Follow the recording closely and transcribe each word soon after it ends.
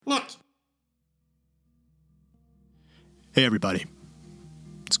Hey, everybody.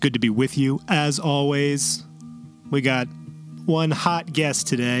 It's good to be with you, as always. We got one hot guest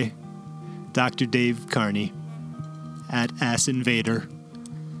today, Dr. Dave Carney at Ass Invader.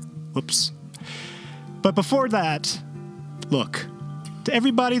 Whoops. But before that, look, to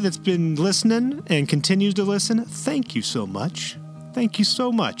everybody that's been listening and continues to listen, thank you so much. Thank you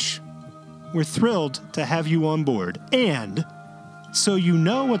so much. We're thrilled to have you on board. And so you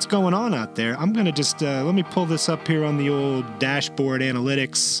know what's going on out there, I'm going to just, let me pull this up here on the old dashboard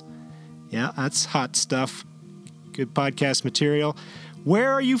analytics. Yeah, that's hot stuff. Good podcast material.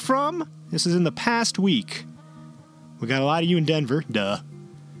 Where are you from? This is in the past week. We got a lot of you in Denver, duh.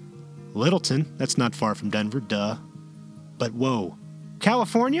 Littleton, that's not far from Denver, duh. But whoa.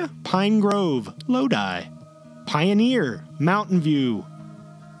 California, Pine Grove, Lodi, Pioneer, Mountain View.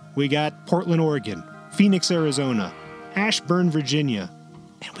 We got Portland, Oregon, Phoenix, Arizona, Ashburn, Virginia,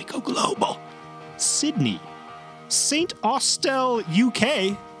 and we go global. Sydney, St. Austell,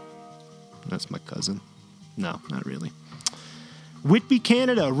 UK. That's my cousin. No, not really. Whitby,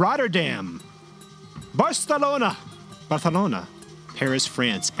 Canada, Rotterdam, Barcelona, Paris,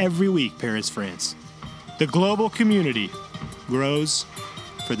 France. Every week, Paris, France. The global community grows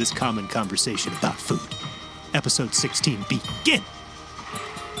for this common conversation about food. Episode 16, begin.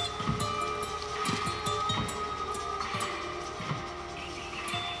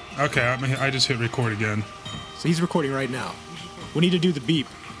 Okay, I just hit record again. So he's recording right now. We need to do the beep.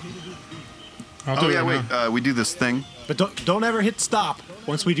 Wait. We do this thing. But don't ever hit stop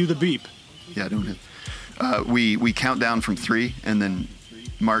once we do the beep. Yeah, don't hit. We count down from 3, and then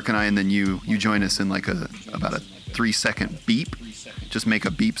Mark and I, and then you join us in like about a 3-second beep. Just make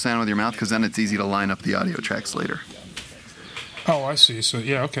a beep sound with your mouth, because then it's easy to line up the audio tracks later. Oh, I see. So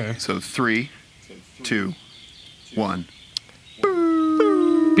yeah, okay. So 3, 2, 1.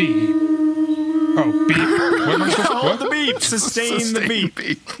 Beep. Oh, beep. What am I supposed to Hold the beep. Sustain the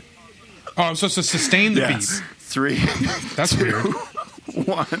beep. Oh, I'm supposed to sustain the beep. 3. That's 2, weird.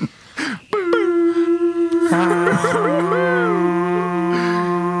 1.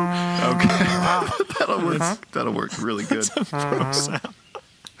 Okay. That'll work really good.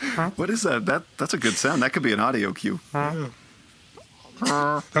 What is that? That's a good sound. That could be an audio cue.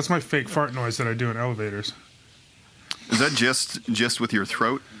 That's my fake fart noise that I do in elevators. Is that just with your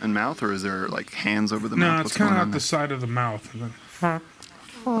throat and mouth, or is there like hands over the mouth? No, it's kind of out the side of the mouth.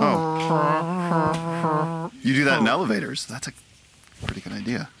 Oh. You do that in elevators. That's a pretty good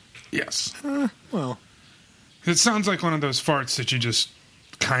idea. Yes. Well. It sounds like one of those farts that you just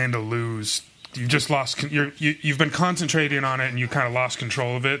kind of lose. You've just lost. You've been concentrating on it, and you kind of lost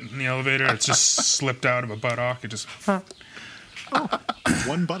control of it in the elevator. It's just slipped out of a buttock. It just.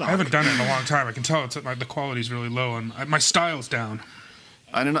 One buttock. I haven't done it in a long time. I can tell the quality's really low, and my style's down.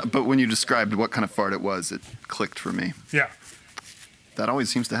 I don't know, but when you described what kind of fart it was, it clicked for me. Yeah. That always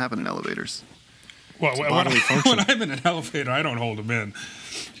seems to happen in elevators. Well, when I'm in an elevator, I don't hold them in.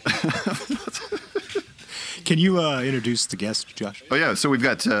 Can you introduce the guest, Josh? Oh yeah, so we've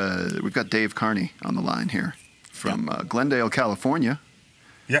got Dave Carney on the line here from Glendale, California.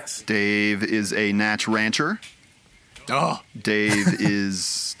 Yes. Dave is a natch rancher. Oh. Dave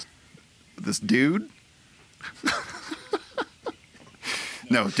is this dude.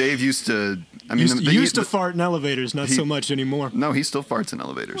 No, Dave used to. I mean, he used to fart in elevators, not so much anymore. No, he still farts in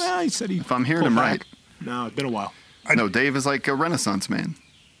elevators. Well, he said he. If I'm hearing him right. No, it's been a while. No, Dave is like a Renaissance man.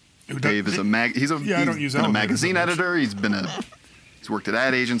 Dave is he's been a magazine editor. He's worked at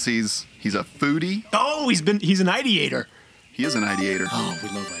ad agencies. He's a foodie. Oh, he's an ideator. He is an ideator. Oh, we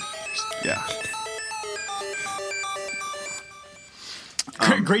love ideators. Yeah.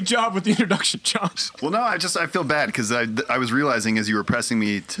 Great job with the introduction, Josh. Well, no, I feel bad because I was realizing as you were pressing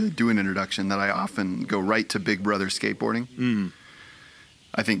me to do an introduction that I often go right to Big Brother skateboarding. Mm.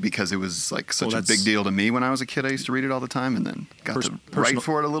 I think because it was like such a big deal to me when I was a kid. I used to read it all the time and then got to write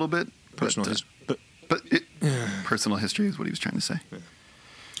for it a little bit. Personal history is what he was trying to say. Yeah.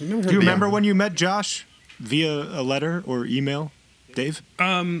 Do you remember when you met Josh via a letter or email, Dave?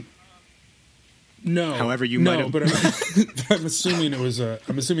 No. However you met him. But I'm assuming it was a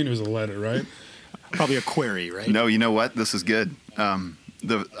letter, right? Probably a query, right? No, you know what? This is good.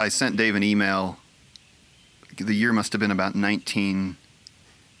 I sent Dave an email. The year must have been about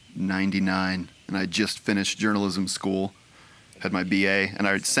 1999, and I just finished journalism school, had my BA, and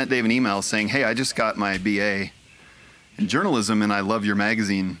I sent Dave an email saying, "Hey, I just got my BA in journalism, and I love your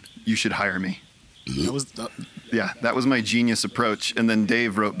magazine. You should hire me." That was my genius approach. And then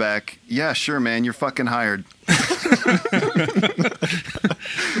Dave wrote back, "Yeah, sure, man, you're fucking hired."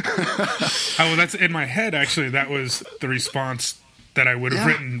 Well, that's in my head. Actually, that was the response that I would have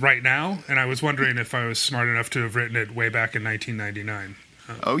Yeah. written right now, and I was wondering if I was smart enough to have written it way back in 1999.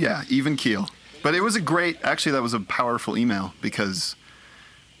 Oh yeah, even keel. But it was a great. Actually, that was a powerful email because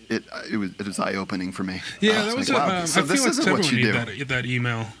it was eye opening for me. Yeah, I that was. like, wow, so I this feel like isn't everyone what you need do. that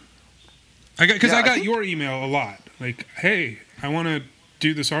email. I got Yeah, I got think- your email a lot. Like, hey, I want to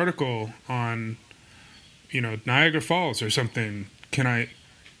do this article on, Niagara Falls or something.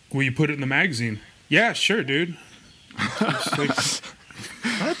 Will you put it in the magazine? Yeah, sure, dude. It's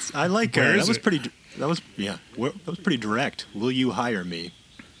like, I like Where that is was it? pretty. That was pretty direct. Will you hire me?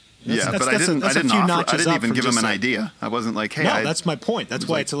 Yeah, That's- but I that's a- didn't. that's a I didn't few offer. I notches didn't up even from give him just an like- idea. I wasn't like, hey, No, that's my point. That's was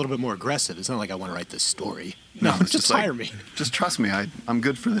why like- it's a little bit more aggressive. It's not like I want to write this story. No, No, it's just like, hire me. Just trust me. I'm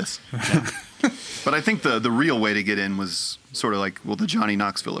good for this. But I think the real way to get in was sort of like, well, the Johnny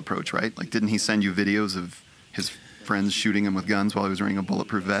Knoxville approach, right? Like, didn't he send you videos of his friends shooting him with guns while he was wearing a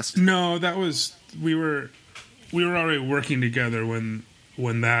bulletproof vest? no, that was we were already working together when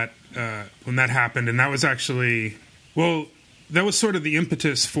that happened, and that was actually that was sort of the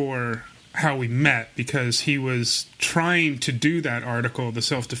impetus for how we met, because he was trying to do that article, the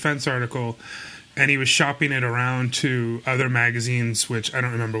self-defense article, and he was shopping it around to other magazines, which I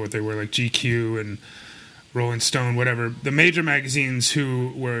don't remember what they were, like GQ and Rolling Stone, whatever. The major magazines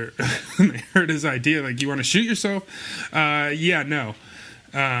who were, when they heard his idea, like, you want to shoot yourself? Yeah, no.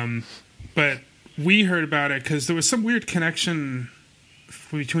 But we heard about it because there was some weird connection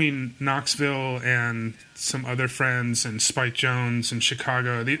between Knoxville and some other friends and Spike Jones in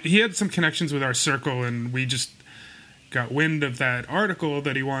Chicago. He had some connections with our circle, and we just got wind of that article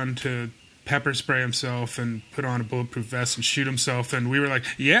that he wanted to pepper spray himself and put on a bulletproof vest and shoot himself, and we were like,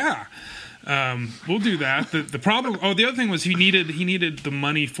 yeah, we'll do that. The problem, the other thing was he needed the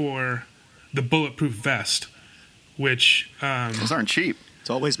money for the bulletproof vest, which Those aren't cheap. It's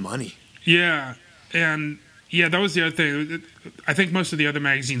always money. yeah, and yeah, that was the other thing. I think most of the other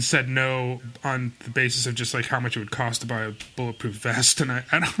magazines said no on the basis of just like how much it would cost to buy a bulletproof vest, and I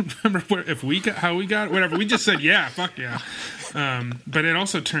don't remember how we got it, whatever. We just said yeah, fuck yeah. But it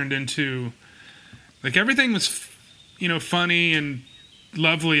also turned into like everything was funny and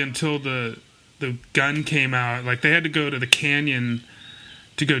lovely until the gun came out. Like they had to go to the canyon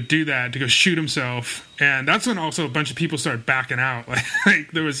to go do that, to go shoot himself, and that's when also a bunch of people started backing out.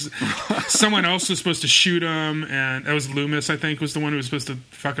 Like there was someone else was supposed to shoot him, and it was Loomis, I think, was the one who was supposed to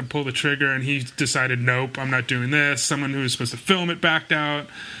fucking pull the trigger, and he decided, nope, I'm not doing this. Someone who was supposed to film it backed out.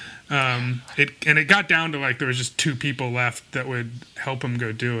 It got down to like there was just 2 people left that would help him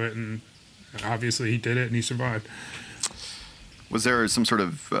go do it, and obviously he did it and he survived. Was there some sort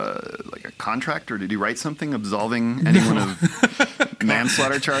of like a contract, or did he write something absolving anyone of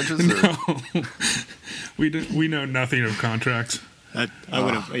manslaughter charges? Or? We know nothing of contracts. I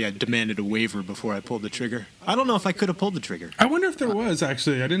would have demanded a waiver before I pulled the trigger. I don't know if I could have pulled the trigger. I wonder if there was,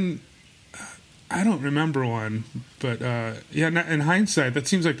 actually. I don't remember one, but in hindsight, that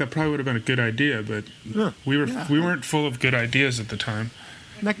seems like that probably would have been a good idea. But we weren't full of good ideas at the time.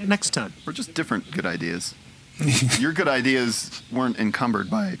 Next time. Or just different good ideas. Your good ideas weren't encumbered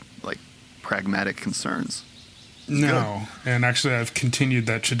by like pragmatic concerns. No, and actually, I've continued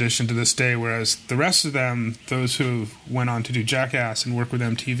that tradition to this day. Whereas the rest of them, those who went on to do Jackass and work with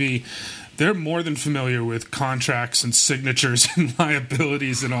MTV, they're more than familiar with contracts and signatures and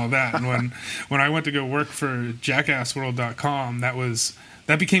liabilities and all that. And when I went to go work for JackassWorld.com,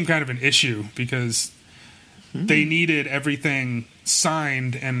 that became kind of an issue because they needed everything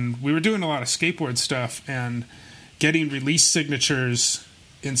signed, and we were doing a lot of skateboard stuff, and getting release signatures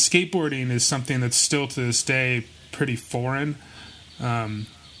in skateboarding is something that's still to this day pretty foreign. And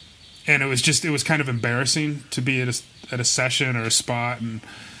it was kind of embarrassing to be at a session or a spot and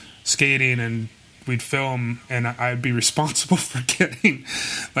skating, and we'd film, and I'd be responsible for getting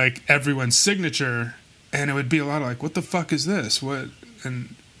like everyone's signature, and it would be a lot of like, what the fuck is this? What?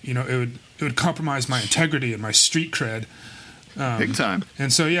 And it would compromise my integrity and my street cred. Big time.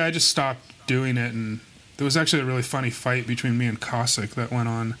 And so I just stopped doing it, and there was actually a really funny fight between me and Cossack that went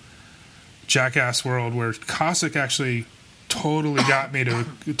on Jackass World, where Cossack actually totally got me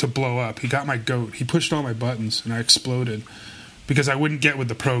to blow up. He got my goat. He pushed all my buttons, and I exploded because I wouldn't get with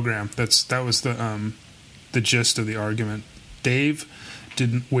the program. That was the gist of the argument. Dave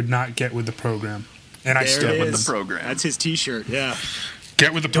would not get with the program, and I There still it with the is. program. That's his T-shirt. Yeah.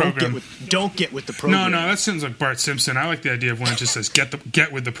 get with the program. Don't get with the program. No, that sounds like Bart Simpson. I like the idea of when it just says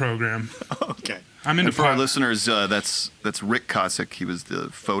get with the program. Okay. I'm into And for our listeners, that's Rick Cossack. He was the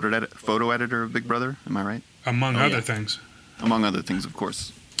photo editor of Big Brother. Am I right? among other yeah. things. Among other things, of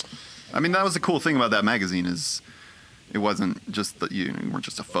course. I mean, that was the cool thing about that magazine is it wasn't just that you weren't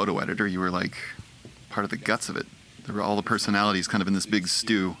just a photo editor. You were like part of the guts of it. There were all the personalities kind of in this big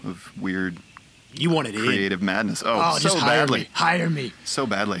stew of weird You wanted in. creative madness. Oh, so just hire badly. me. Hire me. So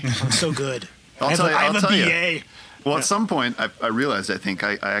badly. I'm so good. I'll I have tell a, you- I have I'll a tell you. BA. Well, at some point, I realized I think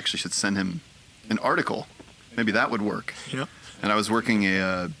I actually should send him an article. Maybe that would work. Yep. And I was working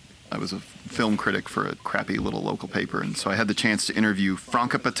I was a film critic for a crappy little local paper, and so I had the chance to interview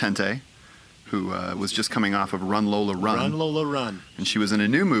Franca Potente, who was just coming off of Run Lola Run. Run, Lola, run. And she was in a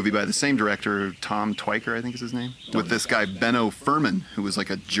new movie by the same director, Tom Twyker, I think is his name, with this guy, Benno Furman, who was like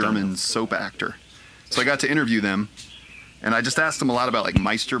a German soap actor. So I got to interview them, and I just asked them a lot about like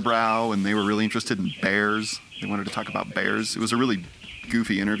Meisterbrow, and they were really interested in bears. They wanted to talk about bears. It was a really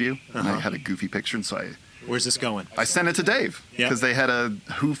goofy interview, and I had a goofy picture, and so Where's this going? I sent it to Dave, Yeah. because they had a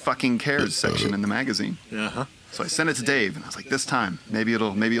Who Fucking Cares section in the magazine. Uh-huh. So I sent it to Dave, and I was like, this time, maybe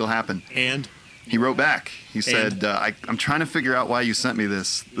it'll happen. And He wrote back. He said, I'm trying to figure out why you sent me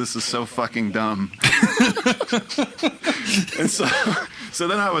this. This is so fucking dumb. And so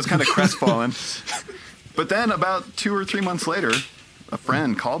then I was kind of crestfallen. But then about 2 or 3 months later, a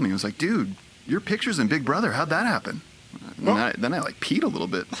friend called me and was like, dude, your picture's in Big Brother. How'd that happen? And then I like peed a little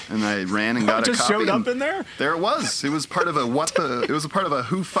bit, and I ran and got a just copy. showed up and in there? There it was. It was part of a it was a part of a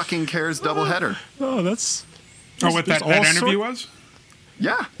Who Fucking Cares doubleheader. oh, that's Oh, what there's that all interview sort- was?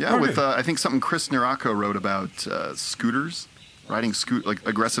 Yeah, Okay. with I think something Chris Naracco wrote about scooters, riding like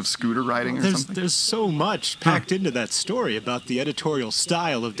aggressive scooter riding or something. There's so much packed into that story about the editorial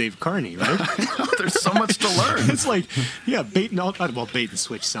style of Dave Carney, right? There's so much to learn. It's like, yeah, bait and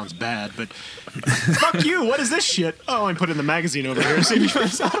switch sounds bad, but fuck you. What is this shit? Oh, I'm putting the magazine over here. See if he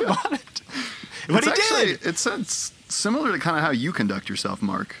finds out about it. But It's similar to kind of how you conduct yourself,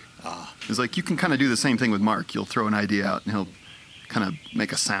 Mark. It's like you can kind of do the same thing with Mark. You'll throw an idea out and he'll kind of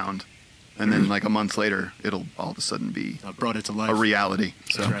make a sound, and then like a month later, it'll all of a sudden be I brought it to life. a reality.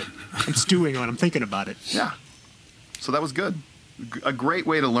 So That's right. I'm stewing on it. I'm thinking about it. yeah, so that was good. A great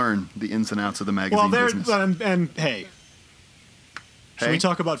way to learn the ins and outs of the magazine Well, there business. and hey, should Hey? we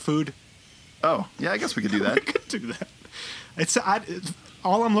talk about food? Oh, yeah, I guess we could do We that. could do that.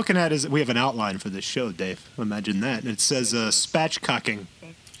 All I'm looking at is we have an outline for this show, Dave. Imagine that. And it says spatchcocking.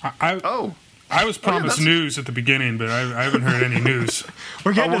 Oh, I was promised that's- news at the beginning, but I haven't heard any news.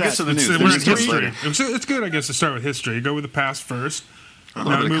 We're getting we'll to get that. to the news. We're in There's news history. later. It's good, I guess, to start with history. You go with the past first, A now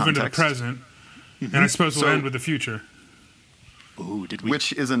little bit of move into the context. present, and I suppose we'll So- end with the future. Ooh, did we?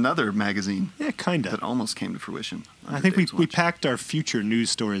 Which is another magazine Yeah, kind that of. almost came to fruition. I under think Dave's we watch. packed our future news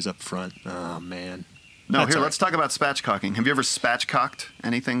stories up front. Oh man. No, That's here, all let's talk about spatchcocking. Have you ever spatchcocked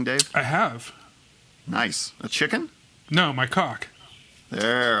anything, Dave? I have. Nice. A chicken? No, my cock.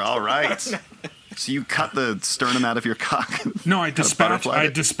 There, all right. So you cut the sternum out of your cock. No, I butterfly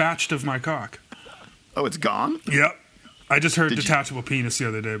it? dispatched of my cock. Oh, it's gone? Yep. I just heard Did you- Detachable Penis the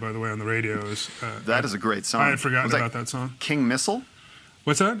other day, by the way, on the radio. That is a great song. I had forgotten Was about that song. King Missile?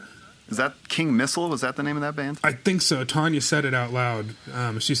 What's that? Is that King Missile? Was that the name of that band? I think so. Tanya said it out loud.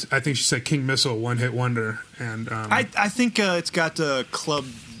 I think she said King Missile, one hit wonder. And I think it's got Club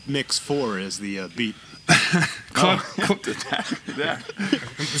Mix 4 as the beat. Club, Yeah. I'm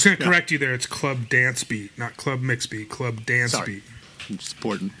just going to correct you there. It's Club Dance Beat, not Club Mix Beat. Club Dance Sorry. Beat. It's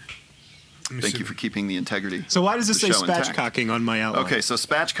important. Let me Thank see. you for keeping the integrity. So why does this The say show intact. spatchcocking on my outline? Okay, so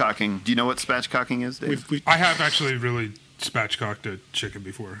spatchcocking. Do you know what spatchcocking is, Dave? We've I have actually really spatchcocked a chicken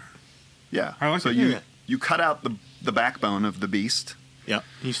before. Yeah. I like so it. you Yeah. you cut out the backbone of the beast, yeah.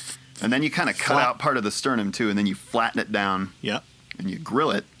 and then you kind of cut Flat- out part of the sternum too, and then you flatten it down Yeah. and you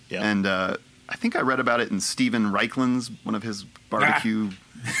grill it. Yeah. And I think I read about it in Stephen Reichlin's one of his barbecue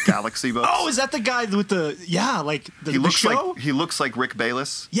galaxy books. Oh, is that the guy with the like the, he the looks show? like he looks like Rick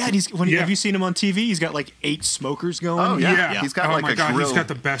Bayless. Yeah, and Yeah. have you seen him on TV? He's got like 8 smokers going. Oh, yeah. He's got oh like my a god, grill. he's got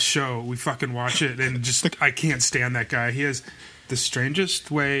the best show. We fucking watch it, and just I can't stand that guy. He has the strangest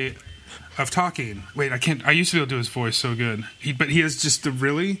way of talking. Wait, I can't. I used to be able to do his voice so good. But he has just a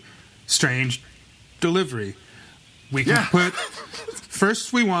really strange delivery. We can Yeah. put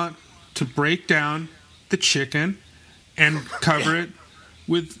first. We want to break down the chicken and cover it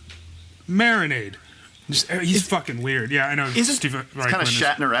with marinade. He's fucking weird. Yeah, I know. Isn't- Stephen It's kind of Reichman is-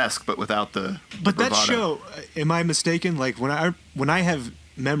 Shatner-esque, but without the But that bravado. show, am I mistaken? Like when I have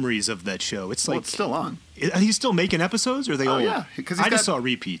memories of that show, it's Well, like it's still on. are you still making episodes? Or are they Oh, old? yeah, 'cause I he's just got- saw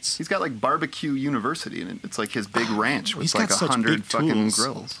repeats. He's got like Barbecue University, and it's like his big ranch with He's like got such 100 big fucking tools.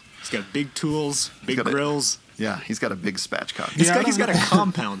 grills. He's got big tools, big got a- grills. Yeah, he's got a big spatchcock. He's Yeah, I got don't a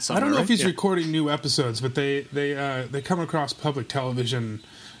compound I somewhere. don't know if right? he's Yeah. recording new episodes, but they come across public television.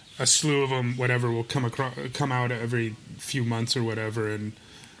 A slew of them, whatever, will come out every few months or whatever. And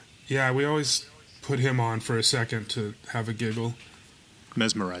yeah, we always put him on for a second to have a giggle.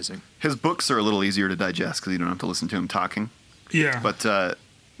 mesmerizing. His books are a little easier to digest because you don't have to listen to him talking. Yeah. But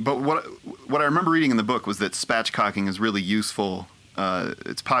what I remember reading in the book was that spatchcocking is really useful.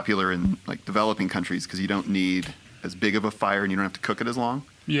 It's popular in like developing countries because you don't need as big of a fire and you don't have to cook it as long.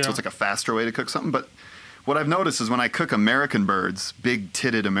 Yeah. So it's like a faster way to cook something. But what I've noticed is when I cook American birds,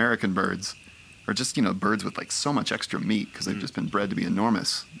 big-titted American birds, or just, birds with like so much extra meat because they've just been bred to be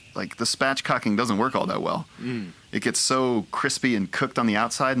enormous, like the spatchcocking doesn't work all that well. It gets so crispy and cooked on the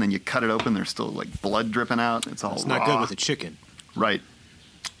outside, and then you cut it open, there's still like blood dripping out. It's all It's raw. not good with a chicken. Right.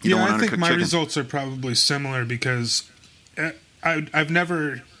 You don't Yeah, want I think undercooked my chicken. results are probably similar because I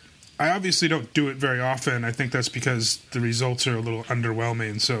obviously don't do it very often. I think that's because the results are a little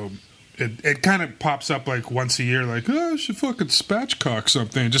underwhelming. So it kind of pops up like once a year, like, oh, I should fucking spatchcock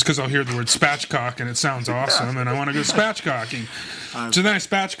something, just because I'll hear the word spatchcock and it sounds awesome, and I want to go spatchcocking. So then I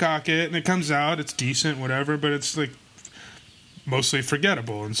spatchcock it, and it comes out, it's decent, whatever, but it's like mostly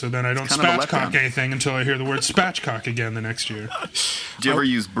forgettable, and so then I don't kind of a spatchcock letdown. anything until I hear the word spatchcock again the next year. Do you ever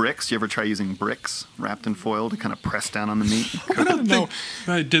use bricks? Do you ever try using bricks wrapped in foil to kind of press down on the meat? I don't think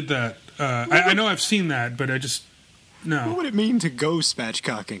I did that. I know I've seen that, but I just What no. would it mean to go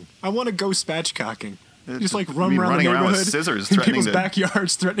spatchcocking? I want to go spatchcocking. It's Just like just- run you mean around the running around with neighborhood scissors in threatening people's to-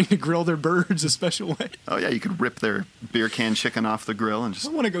 backyards, threatening to grill their birds a special way. Oh, yeah, you could rip their beer can chicken off the grill and I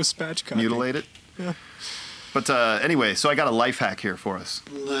just want to go spatchcocking. mutilate it. Yeah. But anyway, so I got a life hack here for us.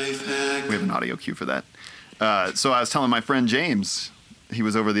 Life hack. We have an audio cue for that. So I was telling my friend James, he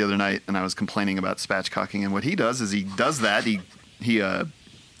was over the other night, and I was complaining about spatchcocking. And what he does is he does that. He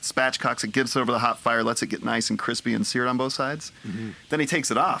spatchcocks it, gives it over the hot fire, lets it get nice and crispy and seared on both sides. Then he takes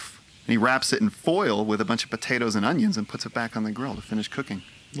it off, and he wraps it in foil with a bunch of potatoes and onions and puts it back on the grill to finish cooking.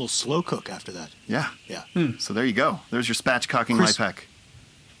 A little slow cook after that. Yeah. Yeah. So there you go. There's your spatchcocking life hack.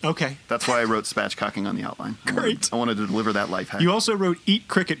 Okay. That's why I wrote spatchcocking on the outline. Great. I wanted to deliver that life hack. You also wrote eat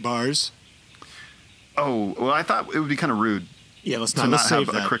cricket bars. Oh, well, I thought it would be kind of rude. Yeah, let's To not. Let's not save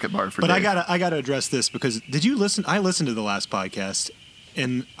have a that. cricket bar for But Dave. I gotta address this because did you listen? I listened to the last podcast,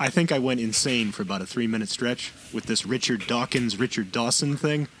 and I think I went insane for about a 3-minute stretch with this Richard Dawkins, Richard Dawson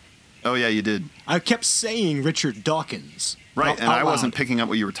thing. Oh, yeah, you did. I kept saying Richard Dawkins. Right, and out I wasn't loud, picking up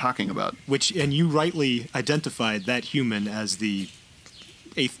what you were talking about. and you rightly identified that human as the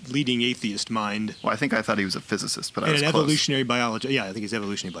leading atheist mind Well, I thought he was a physicist, but I and was an close. evolutionary biologist. Yeah, I think he's an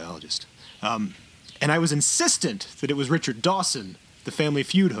evolutionary biologist. And I was insistent that it was Richard Dawson, the Family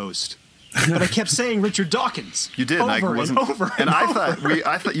Feud host. But I kept saying Richard Dawkins. You did, over and I wasn't. and over and I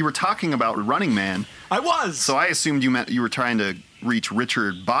over. thought you were talking about Running Man, I was. so I assumed you meant you were trying to reach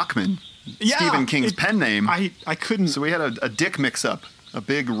Richard Bachman, Yeah, Stephen King's pen name. I couldn't. So we had a dick mix-up, a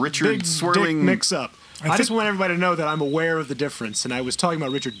big Richard big swirling dick mix up. I think- just want everybody to know that I'm aware of the difference, and I was talking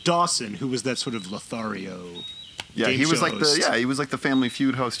about Richard Dawson, who was that sort of Lothario. Yeah, game he was show like host. he was like the Family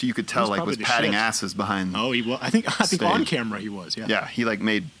Feud host. You could tell was like probably was the patting shit. asses behind. Oh, he was. I think Stage. on camera he was. Yeah. Yeah, he like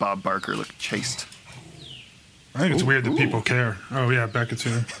made Bob Barker look chaste. I think it's weird that people care. Oh yeah, Beckett's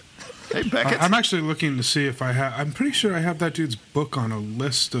here. Hey, Beckett. I'm actually looking to see if I have. I'm pretty sure I have that dude's book on a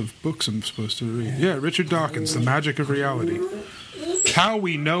list of books I'm supposed to read. Yeah, Richard Dawkins, The Magic of Reality. How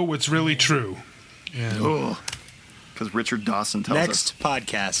we know what's really true. And Because Richard Dawson tells Next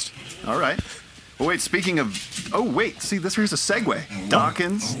podcast. us. All right. Well, wait, speaking of... Oh, wait. See, here's a segue.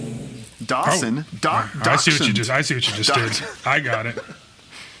 Dawkins. Dawson. I see what you just. I see what you just did. Dawson. I got it.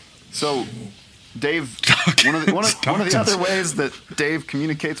 So, Dave, one of the other ways that Dave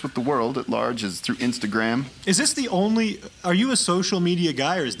communicates with the world at large is through Instagram. Is this the only? Are you a social media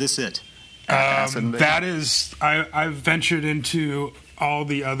guy, or is this it? Acid Invader. That is, I've ventured into all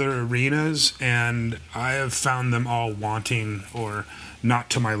the other arenas, and I have found them all wanting or not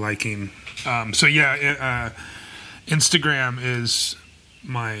to my liking. So yeah, Instagram is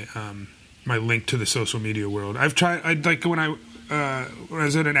my my link to the social media world. I've tried. When I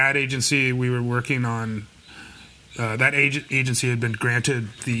was at an ad agency, we were working on. That agency had been granted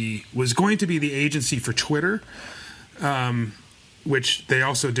was going to be the agency for Twitter. Which they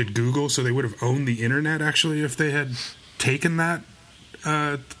also did Google, so they would have owned the internet actually if they had taken that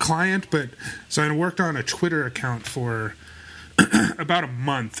client. But so I worked on a Twitter account for about a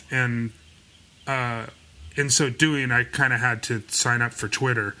month, and in so doing, I kind of had to sign up for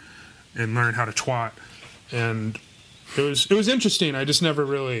Twitter and learn how to twat, and it was interesting. I just never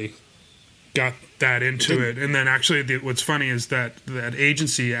really got that into it. And then actually what's funny is that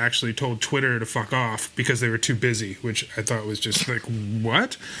agency actually told Twitter to fuck off because they were too busy, which I thought was just like,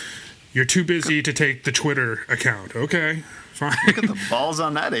 what? You're too busy to take the Twitter account. Okay, fine. Look at the balls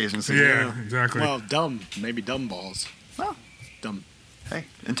on that agency. Yeah, exactly. Well, dumb. Maybe dumb balls. Well, Dumb. hey,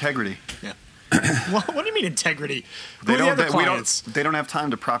 integrity. Yeah. What do you mean integrity? They Who are the don't. other They, we clients? don't. They don't have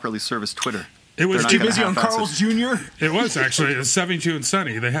time to properly service Twitter. It was They're not Too gonna busy on half-ass Carl's it. Jr.? It was actually. It was 72 and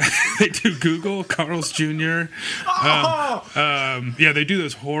Sunny. They do Google Carl's Jr. Oh! Yeah, they do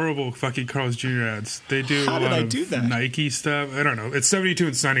those horrible fucking Carl's Jr. ads. They do How a did lot I of do that? Nike stuff. I don't know. It's 72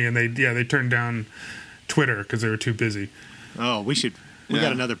 and Sunny, and they turned down Twitter because they were too busy. Oh, we Yeah.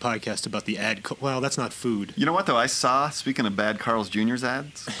 got another podcast about the ad. Well, that's not food. You know what though? I saw. Speaking of bad Carl's Jr.'s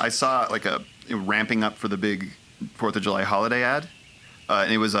ads, I saw like a ramping up for the big 4th of July holiday ad.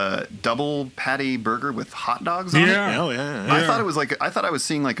 And it was a double patty burger with hot dogs on it. Yeah. Oh, yeah. I thought it was like I thought I was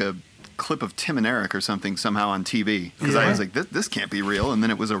seeing like a clip of Tim and Eric or something somehow on TV because I was like, this can't be real, and then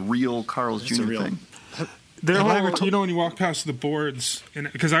it was a real Carl's It's a Jr. real- thing. Their Have I ever whole, told- you know, when you walk past the boards,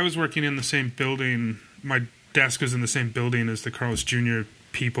 because I was working in the same building, my desk was in the same building as the Carl's Jr.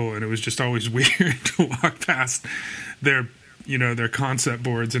 people, and it was just always weird to walk past their concept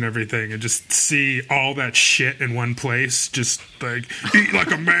boards and everything, and just see all that shit in one place. Just like eat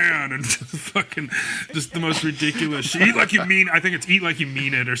like a man, and just the most ridiculous shit. Eat like you mean. I think it's eat like you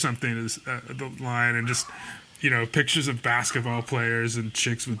mean it or something is the line, and just. Pictures of basketball players and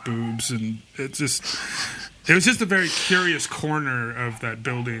chicks with boobs, and it was just a very curious corner of that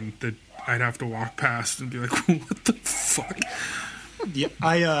building that I'd have to walk past and be like, what the fuck? Yeah,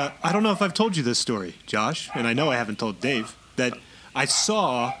 I don't know if I've told you this story, Josh, and I know I haven't told Dave, that I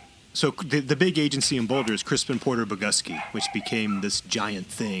saw. So the big agency in Boulder is Crispin Porter Bogusky, which became this giant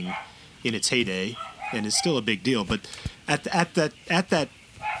thing in its heyday, and is still a big deal. But at that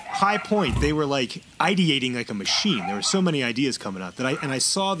high point, they were like ideating like a machine. There were so many ideas coming out that I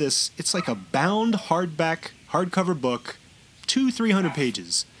saw this. It's like a bound hardcover book, 200-300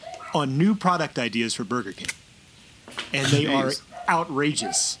 pages on new product ideas for Burger King, and they are Jeez.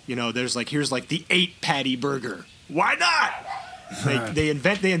 outrageous. There's like here's like the 8 patty burger. Why not? They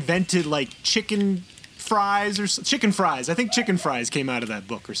invented like chicken fries. I think chicken fries came out of that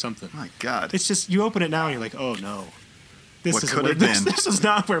book or something. My God. It's just you open it now and you're like, oh no. This What is could where, have this, been. this is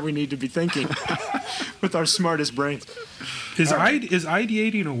not where we need to be thinking with our smartest brains. Is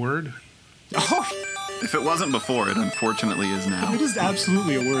ideating a word? Oh, If it wasn't before, it unfortunately is now. it is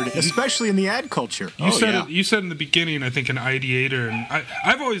absolutely a word, especially in the ad culture. You said it. You said in the beginning, I think, an ideator, and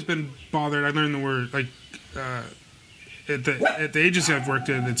I've always been bothered. I learned the word like at the agency I've worked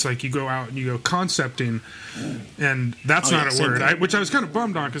in. It's like you go out and you go concepting, and that's Oh, not yeah, a same word. thing. Which I was kind of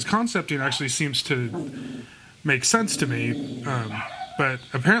bummed on because concepting actually seems to make sense to me, but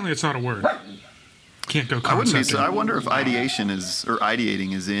apparently it's not a word. Can't go I wouldn't be. concepting. I wonder if ideating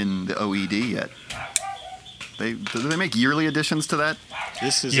is in the OED yet. Do they make yearly additions to that?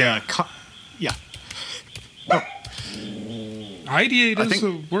 This is Yeah. yeah. Ideate I is think-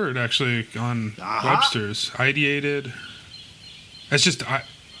 a word actually on Webster's. Ideated. It's just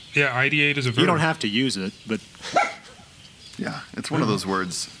ideate is a verb. You don't have to use it, but Yeah, it's one of those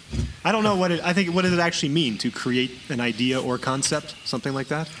words. I don't know what does it actually mean to create an idea or concept, something like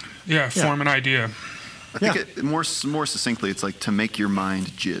that. form an idea. I think Yeah. it more succinctly, it's like to make your mind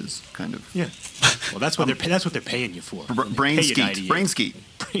jizz, kind of. Yeah. Well, that's what they're paying you for. Brain They pay you to skeet. ideate. Brain skeet.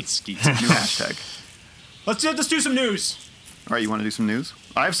 Brain skeet. New hashtag. Let's do some news. All right, you want to do some news?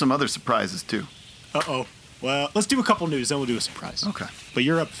 I have some other surprises too. Uh-oh. Well, let's do a couple news, then we'll do a surprise. Okay. But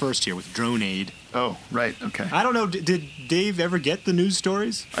you're up first here with Drone Aid. Oh, right. Okay. I don't know, did Dave ever get the news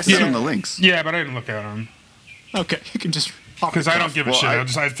stories? I sent Yeah. him the links. Yeah, but I didn't look at them Okay, you can just off the because I cuff. don't give a Well,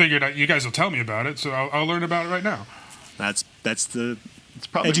 shit. I figured you guys will tell me about it, so I'll learn about it right now. That's the It's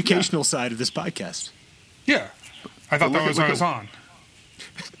probably educational side of this podcast. Yeah, I thought But that was look what I at- was on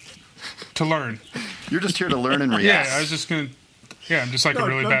to learn. Yeah. You're just here to learn and Yeah, react. I was just gonna. Yeah, I'm just like No, a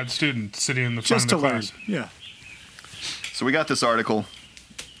really no. bad student sitting in the front Just of to the learn. class. Yeah. So we got this article.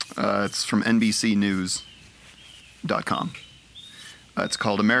 It's from NBCnews.com. It's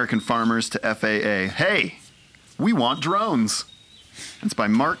called American Farmers to FAA. Hey, we want drones. It's by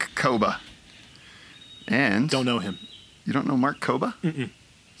Mark Koba. And Don't know him. you don't know Mark Koba?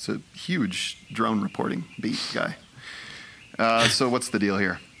 It's a huge drone reporting beat guy. So what's the deal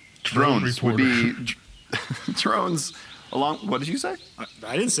here? Drone Drones would be drones along. What did you say?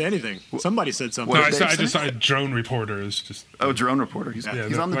 I didn't say anything. Somebody said something. What No, did I Dave just say? saw a drone reporter is just. Oh, drone reporter. He's Yeah,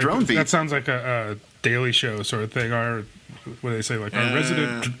 on the like, drone beat. That sounds like a Daily Show sort of thing. Our what do they say? Like our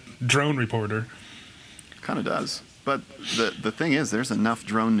resident drone reporter. Kind of does. But the thing is, there's enough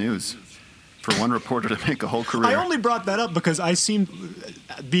drone news for one reporter to make a whole career. I only brought that up because I seem,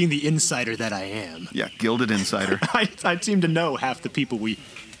 being the insider that I am, Yeah, gilded insider. I seem to know half the people we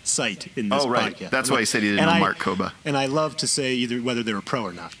cite in this Oh, right. podcast. That's why he said he didn't And know I- Mark Koba. And I love to say either whether they're a pro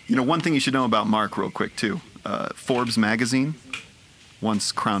or not. You know, one thing you should know about Mark real quick, too. Forbes magazine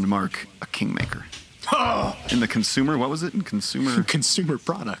once crowned Mark a kingmaker. Oh, In the consumer, what was it? In consumer. consumer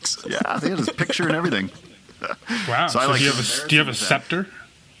products. Yeah, they had his picture and everything. Wow. So So, I like do you to have a scepter?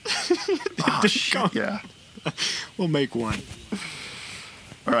 Oh, shit, yeah. We'll make one.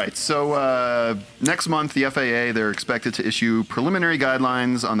 All right, so next month, the FAA, they're expected to issue preliminary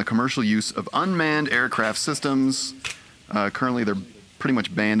guidelines on the commercial use of unmanned aircraft systems. Currently, they're pretty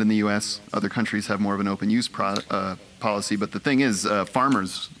much banned in the U.S. Other countries have more of an open use policy, but the thing is,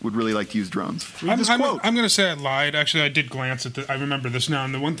 farmers would really like to use drones. Read this quote. I'm going to say I lied. Actually, I did glance at I remember this now,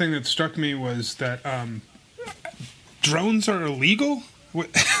 and the one thing that struck me was that drones are illegal?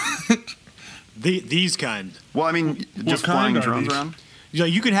 These kind. Well, I mean, just kind flying are drones these? around.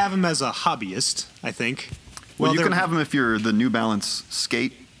 You could have them as a hobbyist, I think. Well, you they're- can have them if you're the New Balance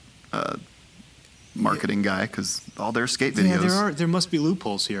skate marketing guy, because all their skate videos. Yeah, there must be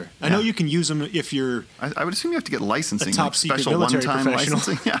loopholes here. I know Yeah. you can use them if you're. I would assume you have to get licensing, A top like secret special military one-time professional.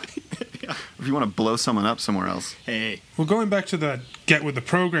 licensing. Yeah. If you want to blow someone up somewhere else. Hey, Well, going back to that get with the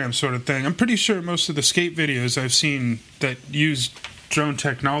program sort of thing, I'm pretty sure most of the skate videos I've seen that use drone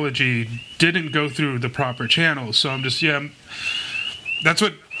technology didn't go through the proper channels. So I'm just, that's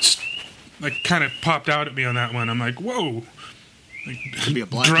what like kind of popped out at me on that one. I'm like, whoa. could be a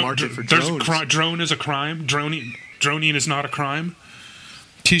black market for drones. Drone is a crime. Droning is not a crime.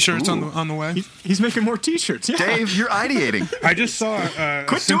 T-shirts on the way. He's making more T-shirts. Yeah. Dave, you're ideating. I just saw.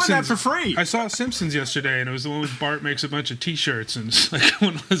 Quit doing that for free. I saw Simpsons yesterday, and it was the one with Bart makes a bunch of T-shirts, and it's like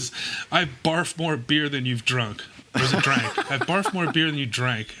one was, "I barf more beer than you've drunk." Or was it drank? I barf more beer than you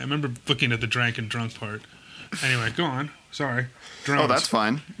drank. I remember looking at the drank and drunk part. Anyway, go on. Sorry. Drones. Oh, that's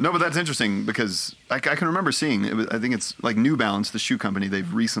fine. No, but that's interesting because I can remember seeing it. I think it's like New Balance, the shoe company.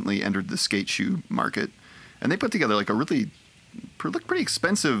 They've recently entered the skate shoe market, and they put together like a really pretty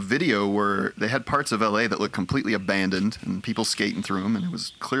expensive video where they had parts of LA that looked completely abandoned and people skating through them, and it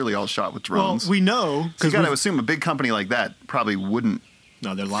was clearly all shot with Well, drones. we know So you because got to assume a big company like that probably wouldn't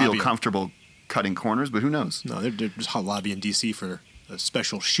they're feel lobbying. comfortable cutting corners, but who knows? No, they're just lobbying DC for a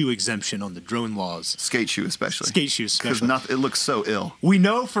special shoe exemption on the drone laws. Skate shoe especially. Skate shoes Because especially. it looks so ill. We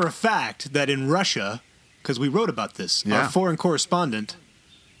know for a fact that in Russia, because we wrote about this, Yeah. our foreign correspondent,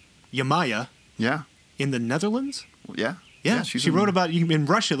 Yamaya, Yeah. in the Netherlands. Yeah. Yeah, she's she wrote about in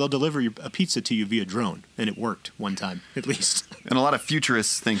Russia they'll deliver a pizza to you via drone, and it worked one time at least. And a lot of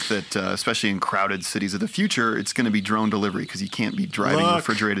futurists think that, especially in crowded cities of the future, it's going to be drone delivery because you can't be driving Look.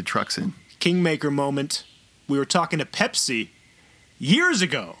 refrigerated trucks in. Kingmaker moment. We were talking to Pepsi years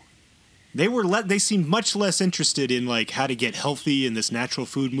ago. They seemed much less interested in like how to get healthy in this natural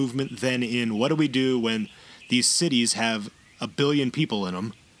food movement than in what do we do when these cities have 1 billion people in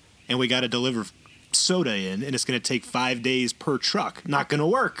them, and we got to deliver soda in, and it's going to take 5 days per truck. Not going to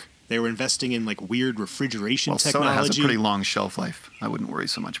work. They were investing in like weird refrigeration Well, technology. soda has a pretty long shelf life. I wouldn't worry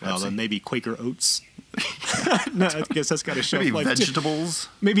so much about Well, then Pepsi. maybe Quaker Oats. No, I guess that's got a shelf Maybe life too. vegetables.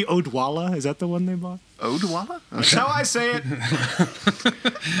 Maybe Odwalla. Is that the one they bought? Odwalla? That's how I say it.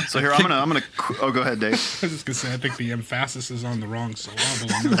 So here, I'm gonna. Oh, go ahead, Dave. I was just gonna say I think the emphasis is on the wrong syllable.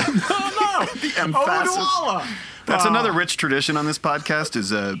 Oh no! The emphasis. Odwalla. That's another rich tradition on this podcast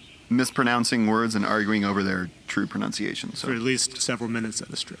is mispronouncing words and arguing over their true pronunciation. For So at least several minutes at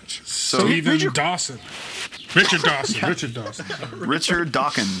a stretch. So even read your- Dawson, Richard Dawson. Richard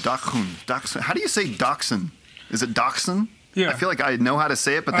Dawson. How do you say Dachshund? Is it Dachshund? Yeah. I feel like I know how to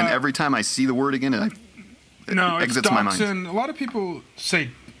say it, but then every time I see the word again, it No, it's exits my mind. Dachshund. A lot of people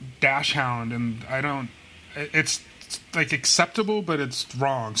say dash hound, and I don't. It's like acceptable, but it's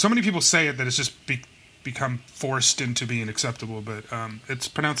wrong. So many people say it that it's just become forced into being acceptable, but it's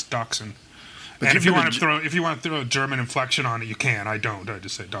pronounced Dachshund. And you've if you been want to to throw a German inflection on it, you can. I don't. I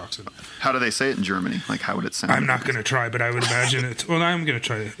just say Dachshund. How do they say it in Germany? Like, how would it sound? I'm not going to try, but I would imagine it. Well, I'm going to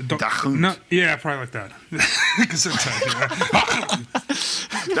try it. Dachshund. No, yeah, probably like that.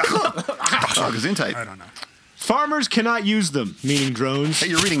 Gesundheit. I don't know. Farmers cannot use them, meaning drones. Hey,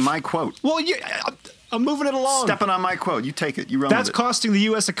 you're reading my quote. Well, I'm moving it along. Stepping on my quote. You take it. You run That's with it. costing the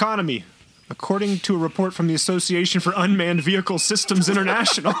U.S. economy, according to a report from the Association for Unmanned Vehicle Systems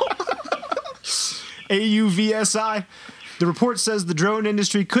International, AUVSI. The report says the drone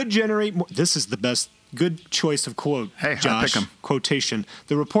industry could generate more. This is the best. Good choice of quote, Hey, I Josh. pick 'em. Quotation.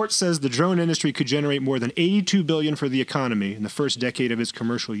 The report says the drone industry could generate more than $82 billion for the economy in the first decade of its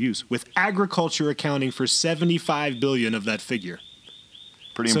commercial use, with agriculture accounting for $75 billion of that figure.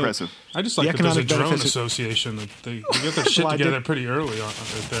 Pretty So- impressive. I just The like that there's a economic drone benefits- association. That they get their shit Well, I together did- pretty early on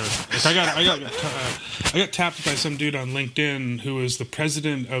right there. Like I got tapped by some dude on LinkedIn who is the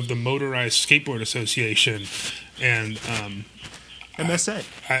president of the Motorized Skateboard Association, and MSA.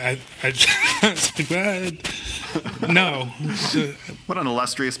 I was like, what? No. What an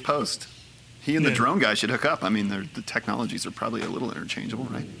illustrious post. He and the Yeah. drone guy should hook up. I mean, the technologies are probably a little interchangeable,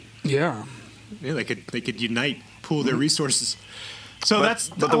 right? Yeah. Yeah, they could unite, pool their resources. So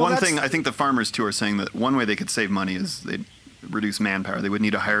But the one thing I think the farmers too are saying that one way they could save money is they'd reduce manpower. They would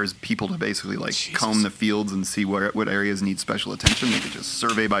need to hire people to basically like Jesus. comb the fields and see what areas need special attention. They could just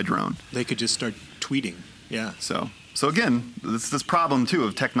survey by drone. they could just start tweeting. Yeah. So again, it's this problem too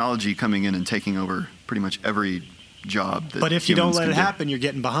of technology coming in and taking over pretty much every job. That But if you don't humans let can it do. happen, you're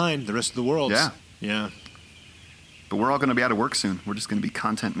getting behind the rest of the world. Yeah. Yeah. But we're all going to be out of work soon. We're just going to be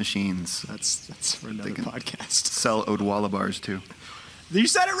content machines. That's for another can- podcast. Sell Odwalla bars too. You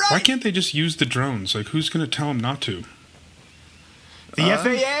said it right. Why can't they just use the drones? Like, who's going to tell them not to? The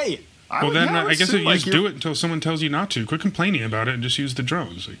FAA. Well, then I I guess you just do it until someone tells you not to. Quit complaining about it and just use the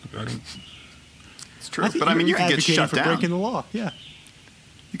drones. Like, I don't. It's true. think But I mean, you you're could get advocating shut for down. breaking the law. Yeah.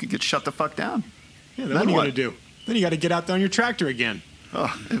 You could get shut the fuck down. Yeah. Then Then what are you what? going to do? Then you got to get out there on your tractor again.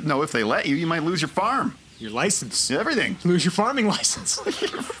 Oh, no, if they let you, you might lose your farm. Your license. Everything. Lose your farming license.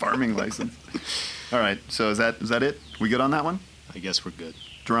 Your farming license. All right. So is that it? We good on that one? I guess we're good.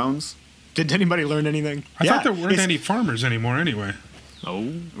 Drones? Did anybody learn anything? I thought there weren't it's- any farmers anymore anyway. Oh.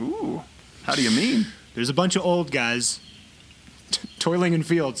 Ooh. How do you mean? There's a bunch of old guys toiling in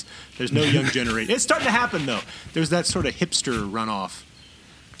fields. There's no young generation. It's starting to happen, though. There's that sort of hipster runoff.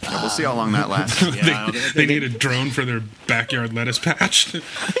 Yeah, we'll see how long that lasts. Yeah, They need a drone for their backyard lettuce patch.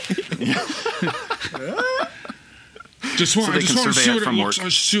 Just want, So I they just can want to survey see it what it from looks. work. I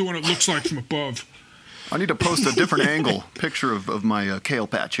see what it looks like from above. I need to post a different angle picture of my kale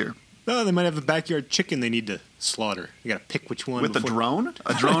patch here. No, they might have a backyard chicken they need to slaughter. You got to pick which one. With a before- drone?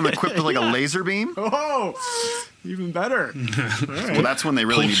 A drone equipped with like a laser beam? Oh, even better. Well, that's when they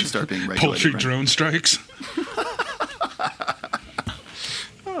really need to start being regulated. Poultry right? drone strikes.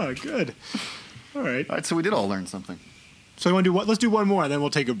 Oh, good. All right. All right, so we did all learn something. So you want to do what? Let's do one more, and then we'll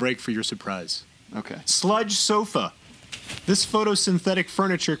take a break for your surprise. Okay. Sludge Sofa. This photosynthetic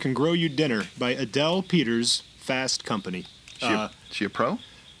furniture can grow you dinner by Adele Peters, Fast Company. She a pro?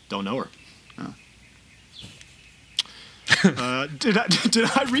 Don't know her. Oh. Did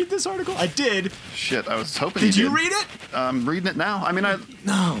I read this article? I did. Shit, I was hoping Did you you read it? I'm reading it now. I mean, I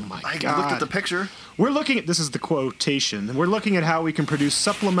Oh my God! looked at the picture. We're looking at this is the quotation. We're looking at how we can produce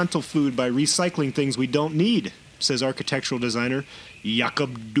supplemental food by recycling things we don't need, says architectural designer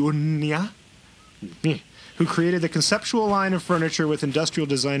Jakob Dunia, who created the conceptual line of furniture with industrial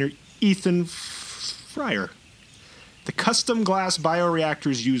designer Ethan Fryer. The custom glass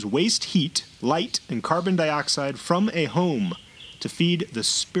bioreactors use waste heat, light, and carbon dioxide from a home to feed the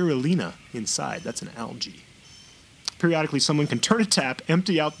spirulina inside. That's an algae. Periodically, someone can turn a tap,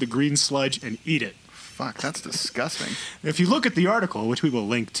 empty out the green sludge, and eat it. Fuck, that's disgusting. If you look at the article, which we will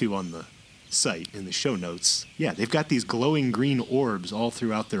link to on the site in the show notes, yeah, they've got these glowing green orbs all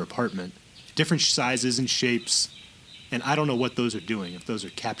throughout their apartment, different sizes and shapes, and I don't know what those are doing, if those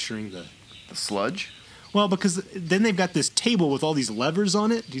are capturing the... The sludge? Well, because then they've got this table with all these levers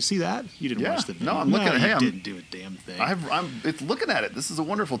on it. Do you see that? You didn't Yeah. watch the video. No, I'm looking at it. You Hey, I'm- didn't do a damn thing. I'm it's looking at it. This is a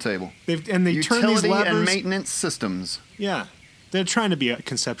wonderful table. They turn these Utility levers... and maintenance systems. Yeah. They're trying to be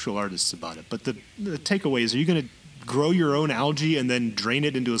conceptual artists about it. But the takeaway is, are you going to grow your own algae and then drain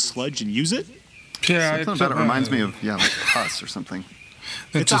it into a sludge and use it? Yeah, Something about it reminds me of like pus or something.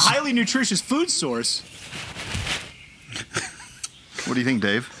 It's a highly nutritious food source. What do you think,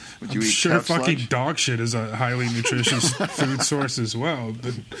 Dave? Would you I'm eat sure calf fucking sludge? dog shit is a highly nutritious food source as well.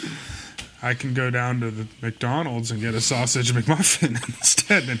 But I can go down to the McDonald's and get a sausage McMuffin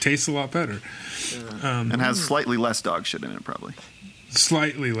instead, and it tastes a lot better. And has slightly less dog shit in it, probably.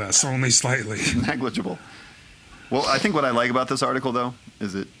 Slightly less, only slightly. Negligible. Well, I think what I like about this article, though,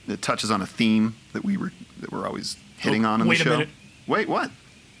 is it touches on a theme that we're always hitting on in the wait a show. minute. Wait, what?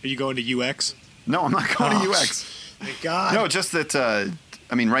 Are you going to UX? No, I'm not going Oh, to UX. Thank God. No, just that.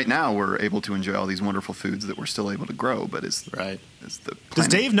 I mean, right now we're able to enjoy all these wonderful foods that we're still able to grow, but is the Does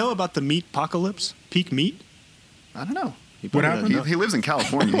planet, Dave know about the meat apocalypse? Peak meat? I don't know. He What probably happened? doesn't know. He lives in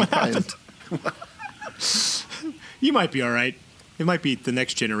California. What He probably happened? You might be all right. It might be the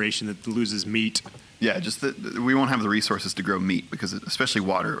next generation that loses meat. Yeah, just that we won't have the resources to grow meat because especially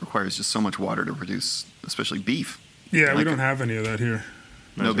water requires just so much water to produce, especially beef. Yeah, we Like don't have any of that here.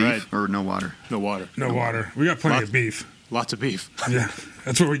 No That's beef or no water. No water. No water. We got plenty Lots- of beef. Lots of beef. Yeah,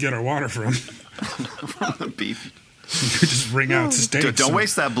 that's where we get our water from. Beef. We just wring out steaks. Don't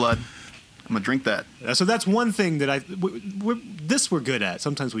waste that blood. I'm gonna drink that. So that's one thing that we're good at.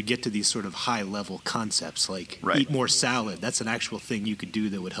 Sometimes we get to these sort of high level concepts like Right. eat more salad. That's an actual thing you could do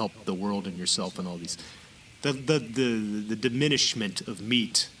that would help the world and yourself and all these. The diminishment of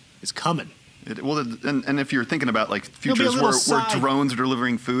meat is coming. And if you're thinking about like There'll be a futures little where side. drones are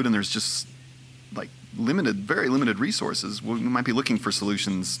delivering food and there's just like very limited resources, we might be looking for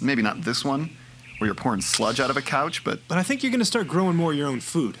solutions. Maybe not this one, where you're pouring sludge out of a couch, but But I think you're going to start growing more of your own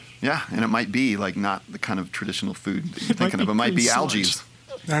food. yeah, and it might be like not the kind of traditional food that you're thinking might of. be It might be green algae. sludge.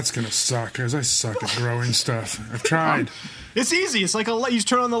 That's gonna suck, because I suck at growing stuff. I've tried. It's easy. It's like you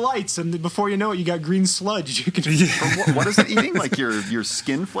turn on the lights, and before you know it, you got green sludge. You can. What is it eating? Like your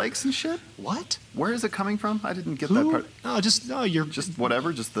skin flakes and shit? What? Where is it coming from? I didn't get that Who? part. No, you're Just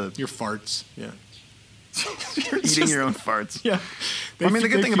whatever, just the your farts. Yeah. you're eating just- your own farts. Yeah. I mean, the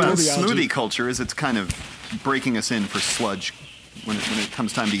good thing about the algae. smoothie culture is it's kind of breaking us in for sludge when it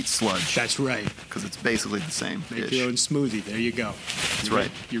comes time to eat sludge, That's right. because it's basically the same Make dish. your own smoothie. There you go. That's You're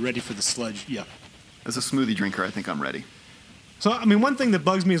right. You're ready for the sludge. Yeah. As a smoothie drinker, I think I'm ready. So, I mean, one thing that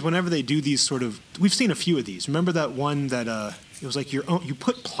bugs me is whenever they do these sort of, we've seen a few of these. Remember that one that it was like you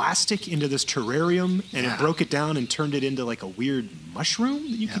put plastic into this terrarium and Yeah. it broke it down and turned it into like a weird mushroom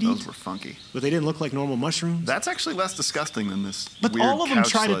that you Yeah, could those eat, were funky. but they didn't look like normal mushrooms. That's actually less disgusting than this But weird all of them couch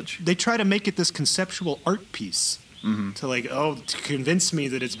try sludge. to try to make it this conceptual art piece to like to convince me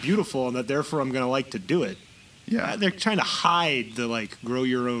that it's beautiful and that therefore I'm going to like to do it. Yeah. They're trying to hide the like grow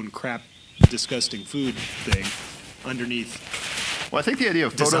your own crap, disgusting food thing underneath. Well, I think the idea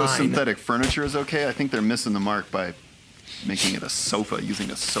of Design. photosynthetic furniture is okay. I think they're missing the mark by making it a sofa, using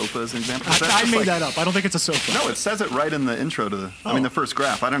a sofa as an example. Is that I just made like- that up. I don't think it's a sofa. No, it says it right in the intro to the. I mean, Oh. the first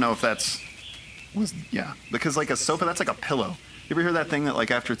graph. I don't know if yeah, because like a sofa, that's like a pillow. You ever hear that thing that like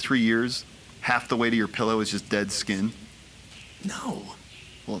after 3 years, half the weight of your pillow is just dead skin? No.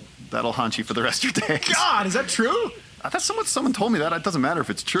 Well, that'll haunt you for the rest of your days. God, is that true? That's someone told me that. It doesn't matter if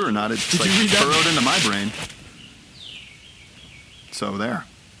it's true or not. It's Did like you read that? burrowed into my brain. So there.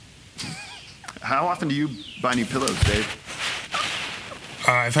 How often do you buy new pillows, Dave?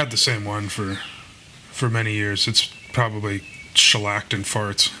 I've had the same one for many years. It's probably shellacked and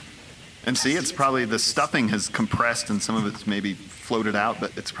farts. And see, it's probably the stuffing has compressed and some of it's maybe floated out,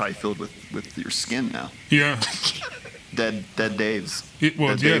 but it's probably filled with your skin now. Yeah. Dead Dave's. It- well,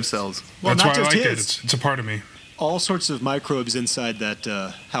 dead yeah. Dave cells. Well, That's not why I just like it. his. It's a part of me. All sorts of microbes inside that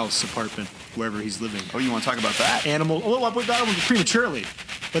house, apartment, wherever he's living. Oh, you want to talk about that? Animal. Well, I put that one prematurely,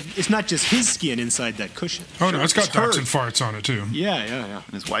 but it's not just his skin inside that cushion. Oh, no, it's got It's ducks hers. and farts on it, too. Yeah, yeah, yeah.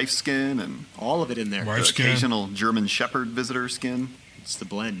 And his wife's skin and All of it in there. Wife's the skin. occasional German Shepherd visitor skin. It's the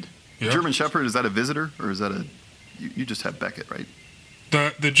blend. Yep. German Shepherd, is that a visitor or is that a? You just have Beckett, right?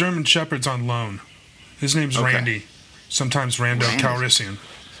 The German Shepherd's on loan. His name's Okay. Randy. Sometimes Rando Randy. Calrissian.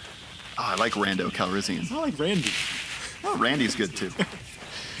 Oh, I like Rando Calrissian. I like Randy. Oh, Randy's good too.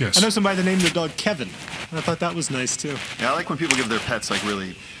 Yes. I know somebody that named their dog Kevin. And I thought that was nice too. Yeah, I like when people give their pets like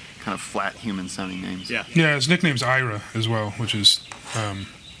really kind of flat human sounding names. Yeah. Yeah, his nickname's Ira as well, which is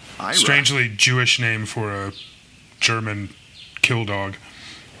Ira. strangely Jewish name for a German kill dog.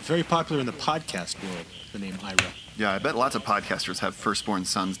 Very popular in the podcast world, the name Ira. Yeah, I bet lots of podcasters have firstborn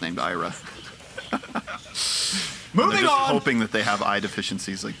sons named Ira. They're Moving just on. hoping that they have eye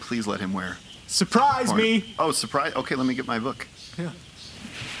deficiencies. Like, please let him wear. Surprise porn. me. Oh, surprise! Okay, let me get my book. Yeah.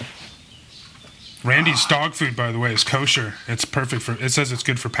 Randy's dog food, by the way, is kosher. It's perfect for. It says it's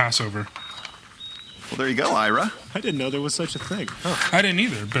good for Passover. Well, there you go, Ira. I didn't know there was such a thing. Huh. I didn't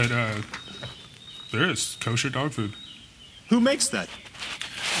either, but there is kosher dog food. Who makes that?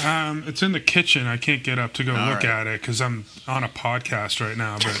 It's in the kitchen. I can't get up to go All look right. at it because I'm on a podcast right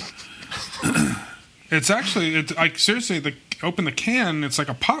now. But it's actually, like seriously, open the can. It's like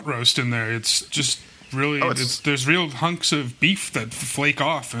a pot roast in there. It's just really, Oh, there's real hunks of beef that flake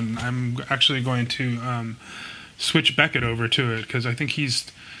off, and I'm actually going to switch Beckett over to it because I think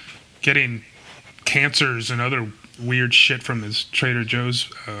he's getting cancers and other weird shit from his Trader Joe's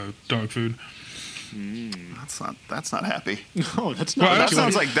dog food. That's not happy. No, that's not. Well,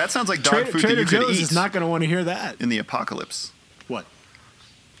 what That sounds like dog Trader, food Trader that you could Joe's eat is not going to want to hear that. in the apocalypse. What?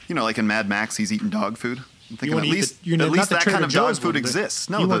 You know, like in Mad Max, he's eating dog food. I'm thinking wanna at eat least, the- you're not at least the that Trader kind of dog Joe's food one, but exists.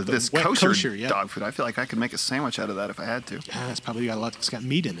 you No, want the this wet kosher, yeah. dog food. I feel like I could make a sandwich out of that if I had to. Yeah, it's probably got a lot. It's got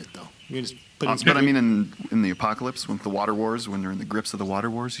meat in it though. You can just put it in But I mean, in the apocalypse, with the water wars, when they're in the grips of the water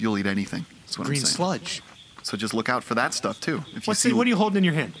wars, you'll eat anything. That's what green I'm saying. sludge. So just look out for that stuff too. If you What's see, what are you holding in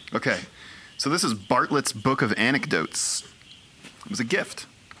your hand? Okay, so this is Bartlett's Book of Anecdotes. It was a gift.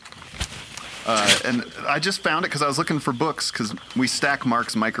 And I just found it because I was looking for books because we stack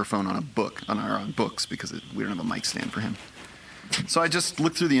Mark's microphone on a book, on our own books, because we don't have a mic stand for him. So I just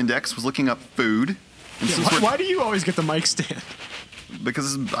looked through the index, was looking up food. And since Why, we're- why do you always get the mic stand?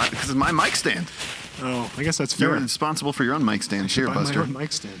 Because it's my mic stand. Oh, I guess that's You're fair. responsible for your own mic stand here, Buy my Buster. own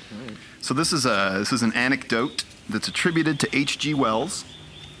mic stand. All right. So this is an anecdote that's attributed to H.G. Wells.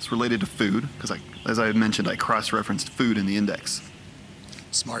 It's related to food because, as I mentioned, I cross-referenced food in the index.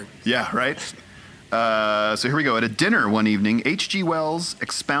 Smart. Yeah, right? So here we go. At a dinner one evening, H.G. Wells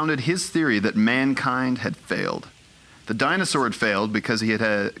expounded his theory that mankind had failed. The dinosaur had failed because he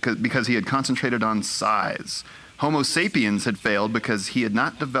had concentrated on size. Homo sapiens had failed because he had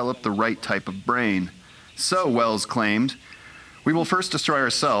not developed the right type of brain. So, Wells claimed, we will first destroy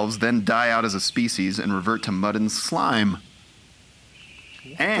ourselves, then die out as a species and revert to mud and slime.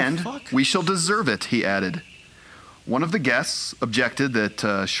 And fuck? we shall deserve it, he added. One of the guests objected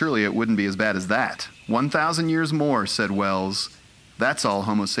that surely it wouldn't be as bad as that. 1,000 years more, said Wells. That's all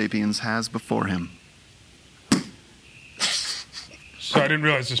Homo sapiens has before him. So I didn't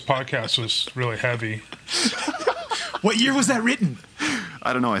realize this podcast was really heavy. What year was that written?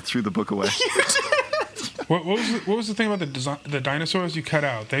 I don't know, I threw the book away. What was the thing about the dinosaurs you cut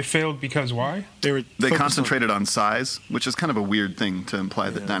out? They failed because why? They focused concentrated on size, which is kind of a weird thing to imply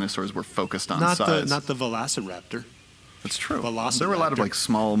that dinosaurs were focused on not size. not the Velociraptor. That's true. Velociraptor. There were a lot of like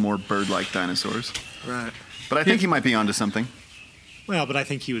small, more bird-like dinosaurs. Right. But I think he might be onto something. Well, but I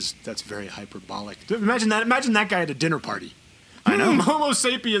think that's very hyperbolic. Imagine that guy at a dinner party. I know. Homo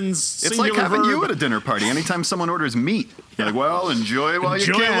sapiens. It's like singular having you verb. at a dinner party. Anytime someone orders meat, you're like, well, enjoy while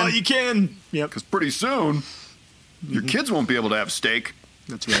Enjoy you can. while you can. Yep. Because pretty soon, your kids won't be able to have steak.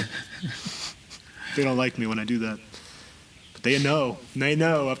 That's right. They don't like me when I do that. But they know. They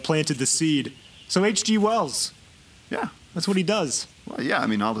know I've planted the seed. So H.G. Wells, Yeah. that's what he does. Well, yeah, I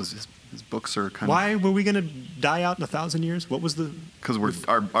mean, all his books are kind Why were we going to die out in 1,000 years? What was the... Because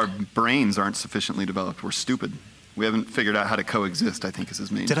our brains aren't sufficiently developed. We're stupid. We haven't figured out how to coexist, I think, is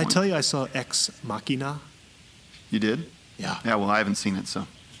his main Did I point. tell you I saw Ex Machina? You did? Yeah. Yeah, well, I haven't seen it, so.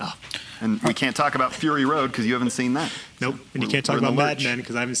 Oh. And we can't talk about Fury Road because you haven't seen that. Nope. And you We're- can't talk we're in about the Mad lurch. Men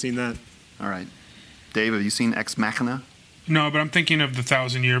because I haven't seen that. All right. Dave, have you seen Ex Machina? No, but I'm thinking of the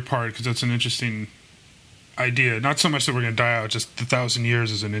 1,000-year part because that's an interesting idea. Not so much that we're going to die out, just the 1,000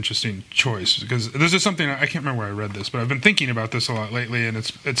 years is an interesting choice. Because this is something, I can't remember where I read this, but I've been thinking about this a lot lately, and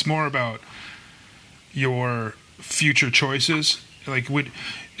it's more about your future choices. Like,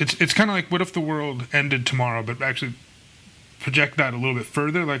 it's kind of like, what if the world ended tomorrow, but actually project that a little bit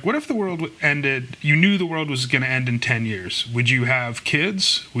further. Like, what if the world ended, you knew the world was going to end in 10 years? Would you have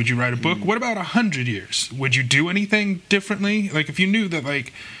kids? Would you write a book? What about 100 years? Would you do anything differently? Like, if you knew that,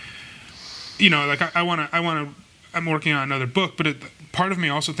 like, you know, like, I'm working on another book, but part of me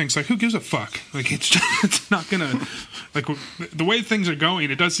also thinks, like, who gives a fuck? Like, it's not going to, like, the way things are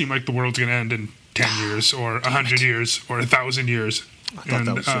going, it does seem like the world's going to end in 10 years or 100 years or 1,000 years. I thought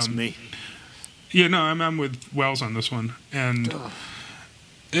that was just me. Yeah, no, I'm with Wells on this one, and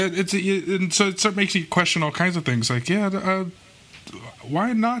and so it makes you question all kinds of things. Like,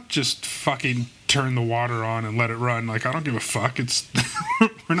 why not just fucking turn the water on and let it run? Like, I don't give a fuck. It's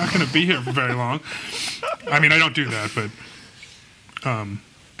we're not going to be here for very long. I mean, I don't do that, but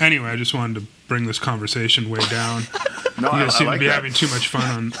anyway, I just wanted to bring this conversation way down. No, You guys seem I like to be that. having too much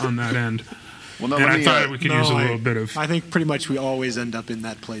fun on that end. Well, no, And let I me, thought we could use a little bit of. I think pretty much we always end up in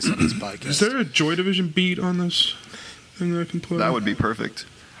that place on this podcast. Is there a Joy Division beat on this thing that I can play? that would be perfect.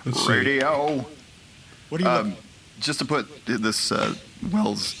 Let's see. Radio. What do you Just to put this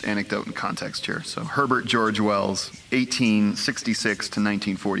Wells anecdote in context here. So Herbert George Wells, 1866 to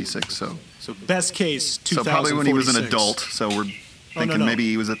 1946. So best case, 2046. probably when he was an adult. So we're thinking no. maybe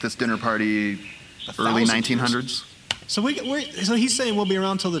he was at this dinner party early 1,000 years. 1900s. So so he's saying we'll be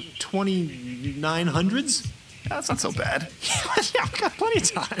around till the 2900s? Yeah, that's not so bad. Yeah, I've got plenty of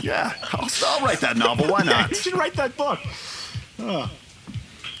time. Yeah, I'll write that novel. Why You not? should write that book.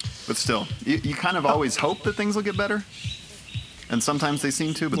 But still, you kind of always hope that things will get better. And sometimes they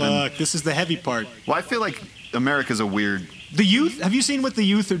seem to, but then... Look, this is the heavy part. Well, I feel like America's a weird... The youth, have you seen what the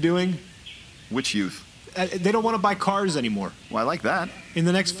youth are doing? Which youth? They don't want to buy cars anymore. Well, I like that. In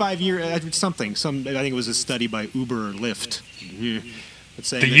the next 5 years, I think it was a study by Uber or Lyft. It's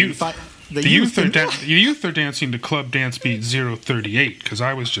saying The that in youth. the The youth are dancing to Club Dance Beat 038 because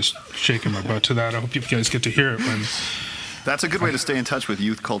I was just shaking my butt to that. I hope you guys get to hear it when. That's a good way to stay in touch with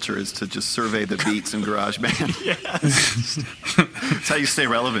youth culture is to just survey the beats in GarageBand. That's how you stay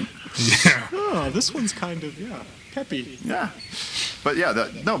relevant. Yeah. Oh, this one's kind of, peppy. Yeah. But yeah,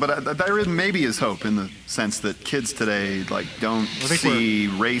 there maybe is hope in the sense that kids today don't think see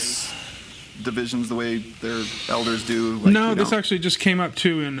race divisions the way their elders do. Like, No, you this know. actually just came up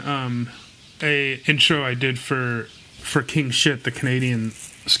too in a intro I did for King Shit, the Canadian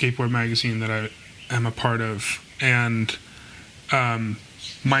skateboard magazine that I am a part of, and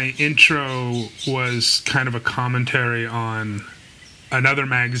my intro was kind of a commentary on another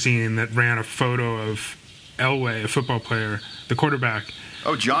magazine that ran a photo of Elway, a football player, the quarterback.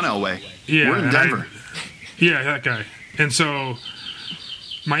 Oh, John Elway. Yeah, We're in Denver. Yeah, that guy. And so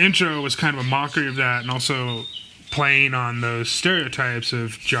my intro was kind of a mockery of that, and also playing on those stereotypes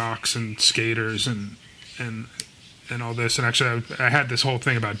of jocks and skaters and all this. And actually, I had this whole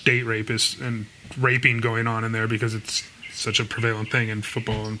thing about date rapists and raping going on in there because it's such a prevalent thing in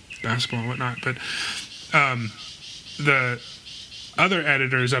football and basketball and whatnot. But the other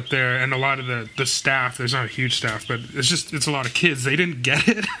editors up there and a lot of the staff, there's not a huge staff, but it's a lot of kids. They didn't get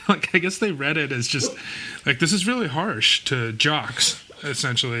it. Like, I guess they read it as just like, this is really harsh to jocks,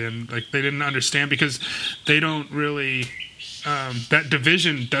 essentially. And like, they didn't understand because they don't really, that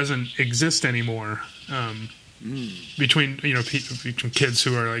division doesn't exist anymore. Between between kids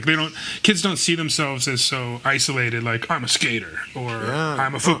who are like, kids don't see themselves as so isolated, like I'm a skater or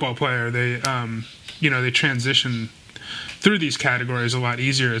I'm a football player. They they transition through these categories a lot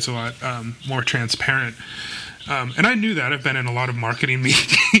easier. It's a lot more transparent. And I knew that. I've been in a lot of marketing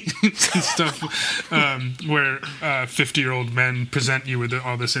meetings and stuff where 50-year-old men present you with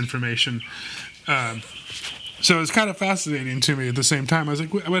all this information. So it's kind of fascinating to me at the same time. I was like,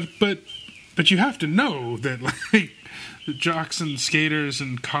 but you have to know that, like, the jocks and skaters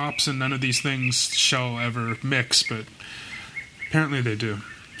and cops and none of these things shall ever mix, but apparently they do.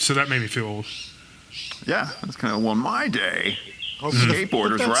 So that made me feel old. Yeah, that's kind of, my day,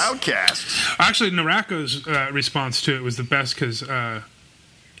 skateboarders were outcasts. Actually, Narako's response to it was the best because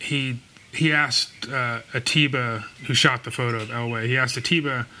he asked Atiba, who shot the photo of Elway, he asked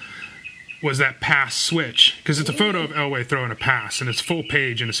Atiba, was that pass switch? Because it's a photo of Elway throwing a pass, and it's full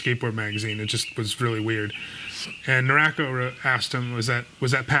page in a skateboard magazine. It just was really weird. And Narako asked him, was that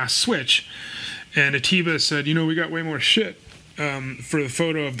pass switch? And Atiba said, we got way more shit for the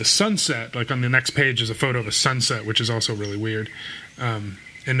photo of the sunset. Like, on the next page is a photo of a sunset, which is also really weird, and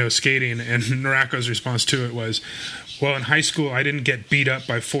no skating. And Narako's response to it was, well, in high school, I didn't get beat up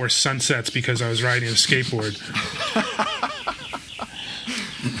by 4 sunsets because I was riding a skateboard.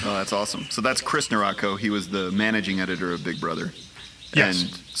 Oh, that's awesome. So that's Chris Narako. He was the managing editor of Big Brother. Yes.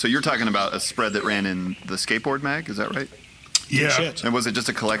 And so you're talking about a spread that ran in the Skateboard Mag, is that right? Yeah. Shit. And was it just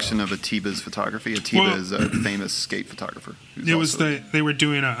a collection of Atiba's photography? Atiba is a famous skate photographer. It was they were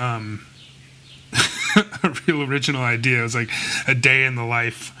doing a a real original idea. It was like a day in the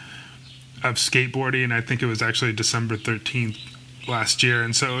life of skateboarding. I think it was actually December 13th last year.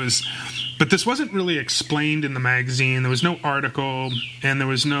 And so it was, but this wasn't really explained in the magazine. There was no article, and there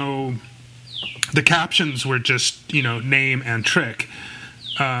was no, the captions were just, name and trick.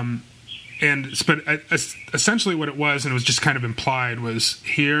 But essentially what it was, and it was just kind of implied, was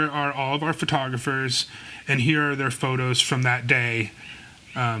here are all of our photographers, and here are their photos from that day,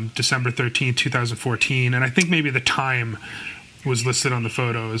 December 13th, 2014. And I think maybe the time was listed on the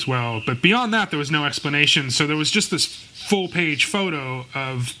photo as well. But beyond that, there was no explanation. So there was just this full-page photo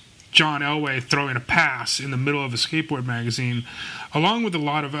of John Elway throwing a pass in the middle of a skateboard magazine, along with a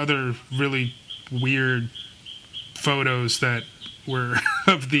lot of other really weird photos that were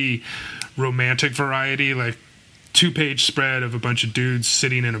of the romantic variety, like 2-page spread of a bunch of dudes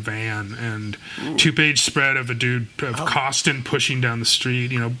sitting in a van, and 2-page spread of a dude of Costin pushing down the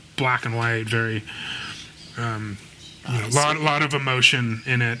street, black and white, very lot of emotion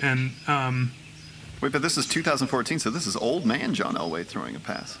in it. And wait, but this is 2014, so this is old man John Elway throwing a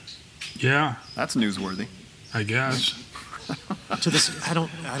pass. Yeah, That's newsworthy. I guess. To this, I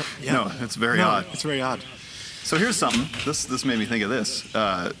don't. Yeah. No, it's very odd. It's very odd. So here's something. This made me think of this.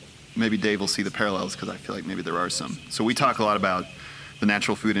 Maybe Dave will see the parallels because I feel like maybe there are some. So we talk a lot about the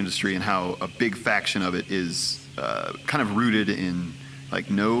natural food industry and how a big faction of it is kind of rooted in like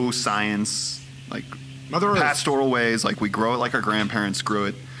no science, like Mother Earth. pastoral ways. Like we grow it like our grandparents grew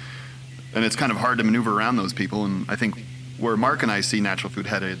it, and it's kind of hard to maneuver around those people. And I think where Mark and I see natural food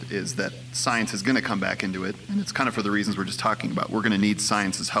headed is that science is going to come back into it, and it's kind of for the reasons we're just talking about. We're going to need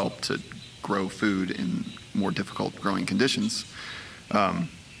science's help to grow food in more difficult growing conditions.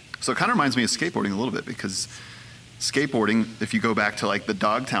 So it kind of reminds me of skateboarding a little bit, because skateboarding, if you go back to like the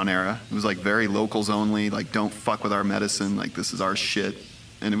Dogtown era, it was like very locals only, like don't fuck with our medicine, like this is our shit.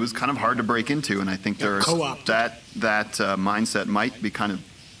 And it was kind of hard to break into, and I think there's that mindset might be kind of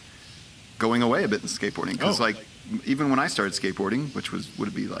going away a bit in skateboarding. Because like even when I started skateboarding, which would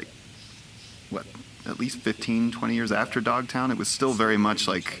it be like, what, at least 15, 20 years after Dogtown, it was still very much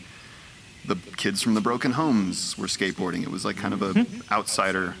like the kids from the broken homes were skateboarding. It was like kind of a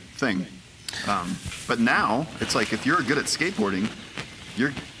outsider thing. But now it's like if you're good at skateboarding,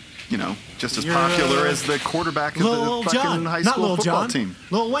 just as popular as the quarterback of Lil the fucking John, high not school Lil football John. team.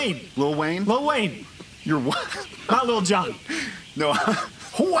 Lil Wayne. Lil Wayne? Lil Wayne. You're what? Not Lil John. No.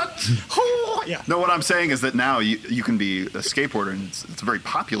 What? Yeah. No, what I'm saying is that now you can be a skateboarder, and it's a very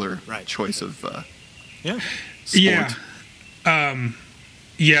popular choice of Yeah. sport.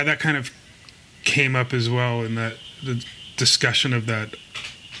 Yeah, that kind of came up as well in the discussion of that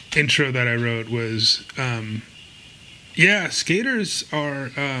intro that I wrote was, skaters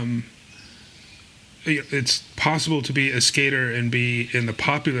are, it's possible to be a skater and be in the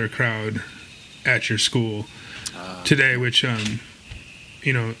popular crowd at your school today, which, from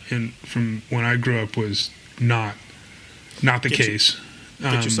when I grew up was not the case.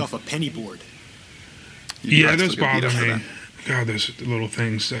 Get yourself a penny board. You Those probably bother still get beat up for me. that. God, those little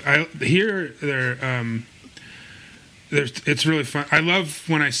things. It's really fun. I love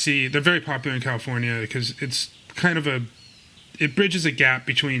when I see they're very popular in California because it's kind of it bridges a gap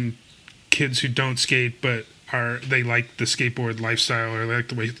between kids who don't skate but they like the skateboard lifestyle or they like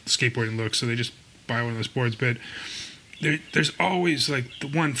the way skateboarding looks, so they just buy one of those boards. But there's always like the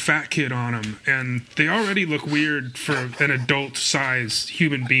one fat kid on them, and they already look weird for an adult-sized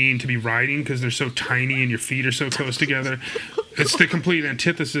human being to be riding because they're so tiny and your feet are so close together. It's the complete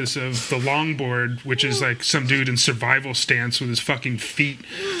antithesis of the longboard, which is like some dude in survival stance with his fucking feet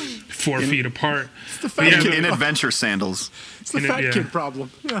 4 feet apart. In adventure sandals. It's the fat kid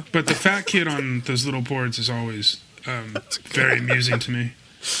problem. Yeah. But the fat kid on those little boards is always very amusing to me.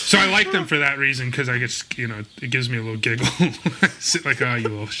 So I like them for that reason because I guess it gives me a little giggle. Sit like, oh, you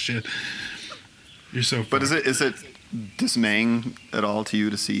little shit, you're so. But fun. is it dismaying at all to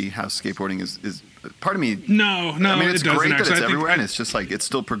you to see how skateboarding is? Part of me. No. I mean, it's it doesn't, great that actually. it's everywhere, and it's just like it's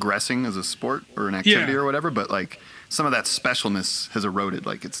still progressing as a sport or an activity or whatever. But like some of that specialness has eroded.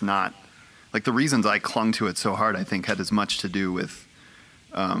 Like it's not like the reasons I clung to it so hard. I think had as much to do with.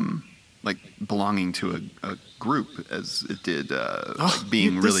 Like belonging to a group as it did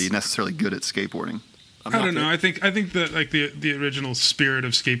being really necessarily good at skateboarding. I don't know. I think that like the original spirit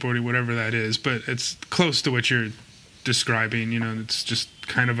of skateboarding, whatever that is, but it's close to what you're describing. It's just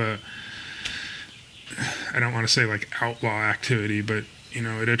kind of I don't want to say like outlaw activity, but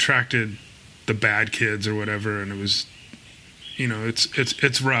it attracted the bad kids or whatever, and it was,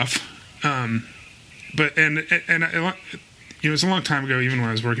 it's rough. But it was a long time ago, even when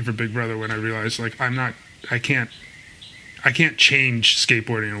I was working for Big Brother, when I realized like I can't change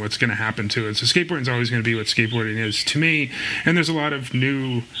skateboarding and what's going to happen to it. So skateboarding is always going to be what skateboarding is to me. And there's a lot of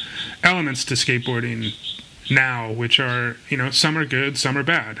new elements to skateboarding now, which are, some are good, some are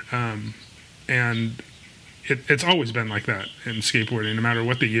bad. And it's always been like that in skateboarding, no matter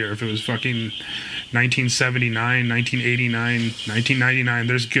what the year. If it was fucking 1979, 1989, 1999,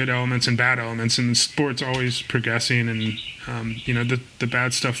 there's good elements and bad elements, and the sport's always progressing, and the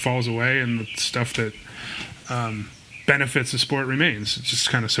bad stuff falls away, and the stuff that benefits the sport remains. It's just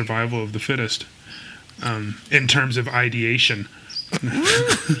kind of survival of the fittest in terms of ideation.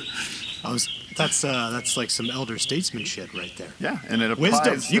 That's like some elder statesman shit right there. Yeah, and it applies.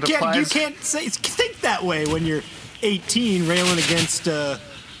 Wisdom. You can't think that way when you're 18 railing against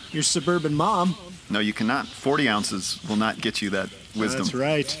your suburban mom. No, you cannot. 40 ounces will not get you that wisdom. That's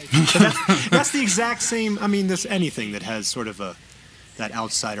right. That's the exact same. I mean, anything that has sort of that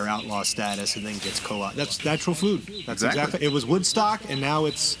outsider outlaw status and then gets co-op. That's natural food. That's exactly. It was Woodstock, and now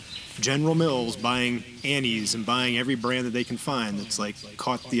it's General Mills buying Annie's and buying every brand that they can find that's like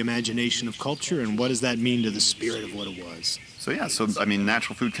caught the imagination of culture. And what does that mean to the spirit of what it was? So I mean,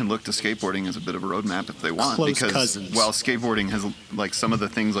 natural food can look to skateboarding as a bit of a roadmap if they want. Close because cousins. While skateboarding has, like some of the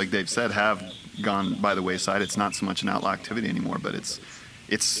things like Dave said, have gone by the wayside, it's not so much an outlaw activity anymore, but it's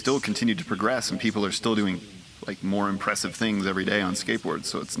still continued to progress, and people are still doing like more impressive things every day on skateboards.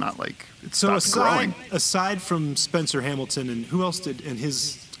 So it's not like it's stopped growing. Aside from Spencer Hamilton, and who else did in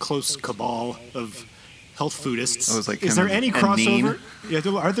his close cabal of health foodists? Is there any crossover? Yeah,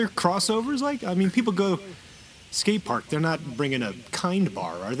 are there crossovers? Like, I mean, people go skate park. They're not bringing a Kind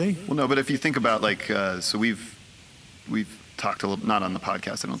bar, are they? Well, no, but if you think about like, so we've talked a little, not on the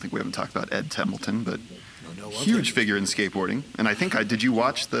podcast. I don't think we haven't talked about Ed Templeton, but huge figure in skateboarding. And I think did you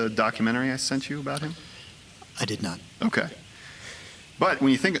watch the documentary I sent you about him? I did not. Okay. But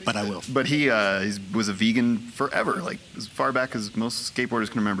when you think, but I will. But he was a vegan forever, like as far back as most skateboarders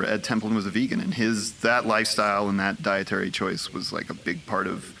can remember. Ed Templeton was a vegan, and that lifestyle and that dietary choice was like a big part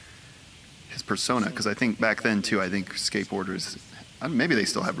of his persona. Because I think back then too, I think skateboarders, maybe they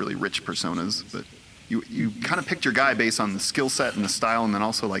still have really rich personas, but you kind of picked your guy based on the skill set and the style, and then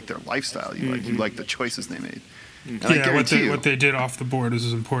also like their lifestyle. You like the choices they made. What they did off the board is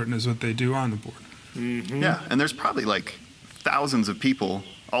as important as what they do on the board. Mm-hmm. Yeah, and there's probably like thousands of people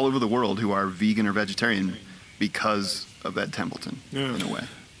all over the world who are vegan or vegetarian because of Ed Templeton, in a way.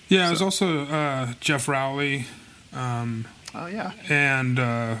 Yeah, there's also Jeff Rowley. Oh, yeah. And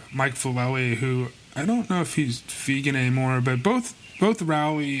Mike Filelli, who I don't know if he's vegan anymore, but both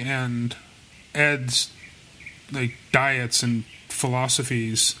Rowley and Ed's like diets and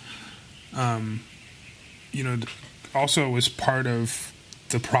philosophies, also was part of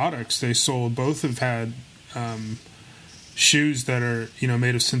the products they sold. Both have had shoes that are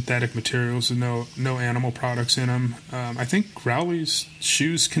made of synthetic materials and no animal products in them. I think Rowley's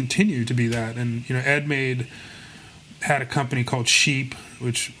shoes continue to be that, and Ed had a company called Sheep,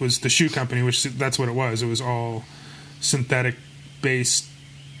 which was the shoe company, which that's what it was. It was all synthetic based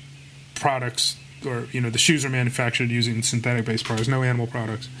products, or the shoes are manufactured using synthetic based products, no animal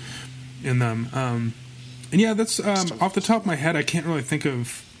products in them. And yeah, that's off the top of my head, I can't really think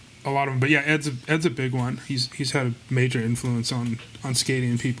of a lot of them, but yeah, Ed's a big one. He's had a major influence on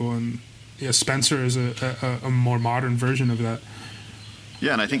skating people, and yeah, Spencer is a more modern version of that.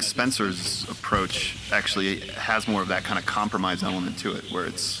 Yeah, and I think Spencer's approach actually has more of that kind of compromise element to it, where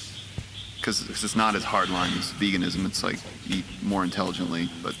because it's not as hardline as veganism. It's like eat more intelligently,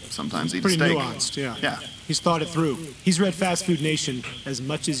 but sometimes eat a steak. Pretty nuanced, yeah. Yeah. He's thought it through. He's read Fast Food Nation as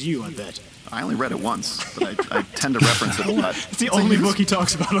much as you, I bet. I only read it once, but I tend to reference it a lot. It's the only book he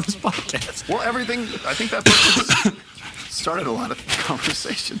talks about on his podcast. Well, everything, I think that book just started a lot of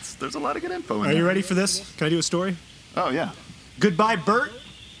conversations. There's a lot of good info in there. Are you ready for this? Can I do a story? Oh, yeah. Goodbye, Bert.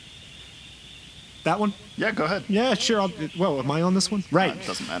 That one? Yeah, go ahead. Yeah, sure. Well, am I on this one? Right. It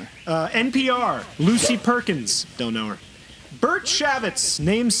doesn't matter. NPR, Lucy Perkins, don't know her. Bert Shavitz,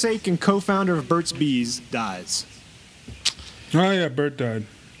 namesake and co-founder of Burt's Bees, dies. Oh yeah, Bert died.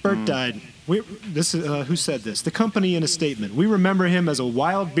 Bert died. Who said this? The company in a statement. We remember him as a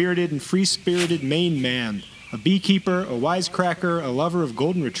wild-bearded and free-spirited Maine man, a beekeeper, a wisecracker, a lover of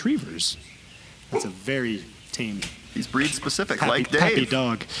golden retrievers. That's a very tame, He's breed specific, happy, like Dave. happy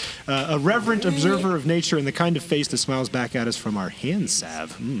dog. A reverent observer of nature and the kind of face that smiles back at us from our hand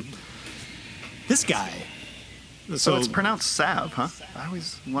salve. This guy. So it's pronounced salve, huh? I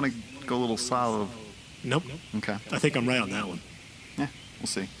always want to go a little salve. Nope. Okay. I think I'm right on that one. Yeah, we'll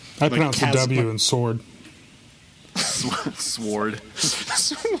see. I pronounce the W in sword. Sword.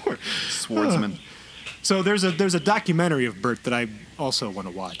 Swordsman. So there's a documentary of Bert that I also want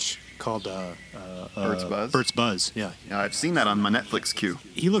to watch called Bert's Buzz? Bert's Buzz, yeah. Yeah, I've seen that on my Netflix queue.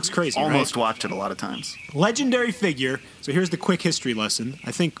 He looks crazy, Almost right? watched it a lot of times. Legendary figure. So here's the quick history lesson.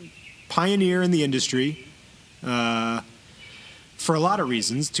 I think pioneer in the industry for a lot of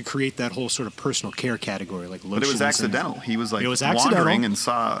reasons to create that whole sort of personal care category, like lotions. But it was accidental. He was like was wandering accidental. and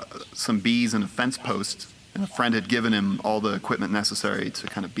saw some bees in a fence post, and a friend had given him all the equipment necessary to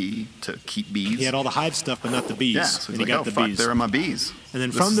keep bees. He had all the hive stuff, but not the bees. Yeah, so and he's he like, got oh, the fuck, bees. there are my bees. And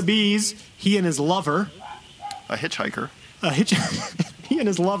then from the bees, he and his lover, A hitchhiker. he and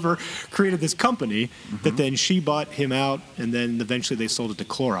his lover created this company that then she bought him out, and then eventually they sold it to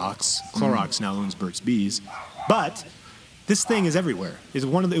Clorox. Clorox now owns Burt's Bees. But this thing is everywhere. It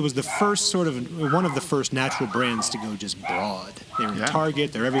was the first one of the first natural brands to go just broad. They're in Yeah.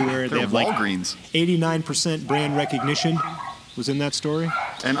 Target. They're everywhere. They're They have like Walgreens. 89% brand recognition. Was in that story.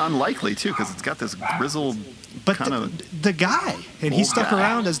 And unlikely, too, because it's got this grizzled But kind of... the guy, and he old stuck guy.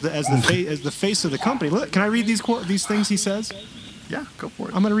 around as the face of the company. Look, can I read these things he says? Yeah, go for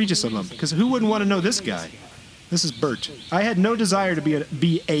it. I'm going to read you some of them because who wouldn't want to know this guy? This is Bert. I had no desire to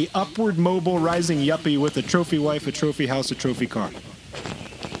be a upward mobile rising yuppie with a trophy wife, a trophy house, a trophy car.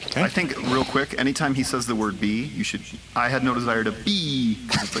 Okay. I think, real quick, anytime he says the word bee, you should... I had no desire to be...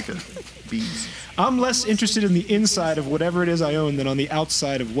 It's like a bees. I'm less interested in the inside of whatever it is I own than on the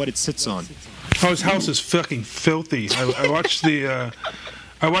outside of what it sits on. Oh, his house is fucking filthy. I watched the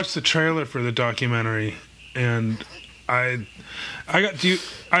trailer for the documentary, and I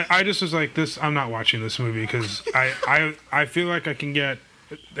just was like, this. I'm not watching this movie because I feel like I can get,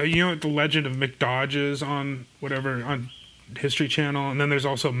 the Legend of McDodge is on History Channel, and then there's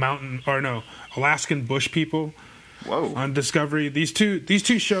also Alaskan Bush People. Whoa. On Discovery. These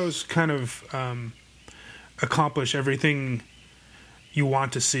two shows kind of accomplish everything you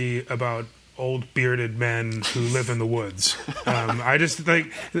want to see about old bearded men who live in the woods. I just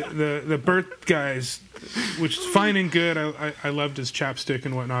like the Bert guys, which is fine and good. I loved his chapstick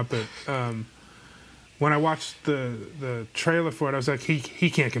and whatnot, but when I watched the trailer for it, I was like,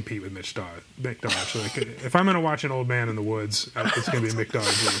 he can't compete with Mitch Dodge. Like, if I'm gonna watch an old man in the woods, it's gonna be Mick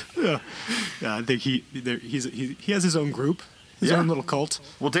Dodge. Yeah, I think he has his own group, His own little cult.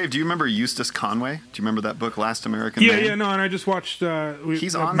 Well, Dave, do you remember Eustace Conway? Do you remember that book, Last American Man? Yeah, no, and I just watched...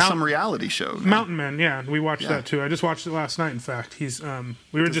 He's on some reality show. Mountain Men, yeah. We watched that, too. I just watched it last night, in fact. He's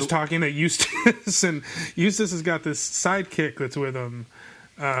we were just talking that Eustace, and Eustace has got this sidekick that's with him,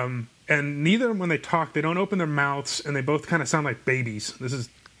 and neither of them, when they talk, they don't open their mouths, and they both kind of sound like babies. This is...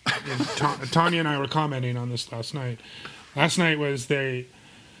 Tanya and I were commenting on this last night. Last night was they're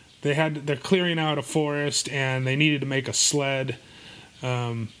clearing out a forest, and they needed to make a sled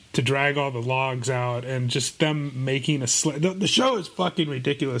to drag all the logs out, and just them making a sled. The show is fucking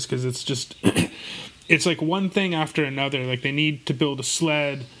ridiculous because it's just it's like one thing after another. Like they need to build a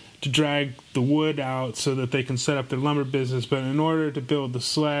sled to drag the wood out so that they can set up their lumber business, but in order to build the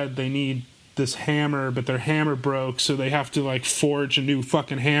sled, they need this hammer, but their hammer broke, so they have to like forge a new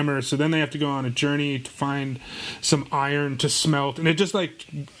fucking hammer. So then they have to go on a journey to find some iron to smelt, and it just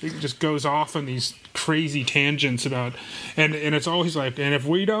goes off on these crazy tangents about, and it's always like, and if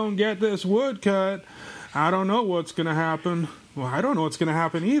we don't get this wood cut, I don't know what's gonna happen. Well, I don't know what's gonna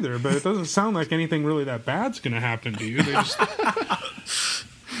happen either, but it doesn't sound like anything really that bad's gonna happen to you. They just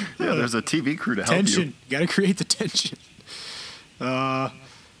yeah, there's a TV crew to help tension. you. Got to create the tension.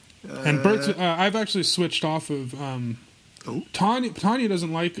 And Bert's, I've actually switched off of Tanya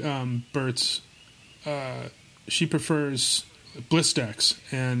doesn't like Bert's. She prefers Blistex,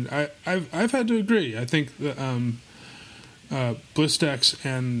 and I've had to agree. I think that Blistex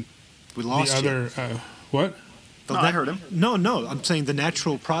and We lost the other what? No, I heard him. No, I'm saying the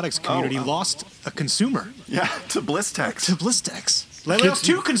natural products community lost a consumer Yeah, to Blistex. to Blistex. They lost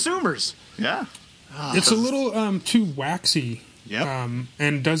two consumers. Yeah. It's a little too waxy. Yep.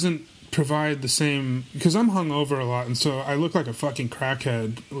 And doesn't provide the same, because I'm hungover a lot, and so I look like a fucking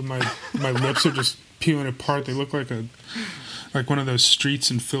crackhead. My lips are just peeling apart. They look like one of those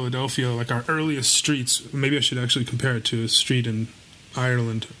streets in Philadelphia, like our earliest streets. Maybe I should actually compare it to a street in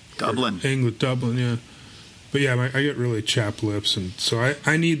Ireland, Dublin. England, Dublin. Yeah, but yeah, I get really chapped lips, and so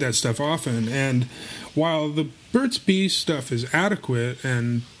I need that stuff often. And while the Burt's Bees stuff is adequate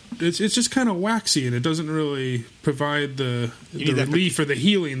and it's just kind of waxy, and it doesn't really provide the relief or the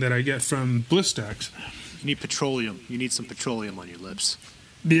healing that I get from Blistex. You need petroleum. You need some petroleum on your lips.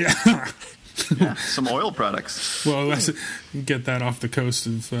 Yeah. Yeah, some oil products. Well, let's get that off the coast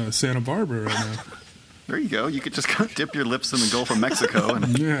of Santa Barbara right now. There you go. You could just go dip your lips in the Gulf of Mexico.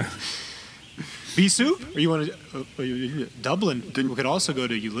 And Yeah. Bee soup? Or you want to Dublin? We could also go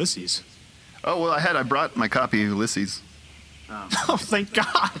to Ulysses. oh, well, I brought my copy of Ulysses. Oh, thank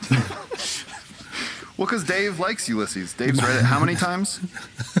God. Well, because Dave likes Ulysses. Dave's read it how many times?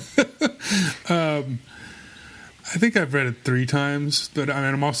 I think I've read it 3 times, but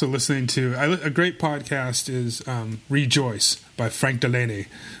I'm also listening to a great podcast is Rejoice by Frank Delaney,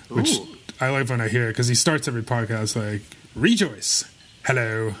 which I like when I hear it because he starts every podcast like, Rejoice.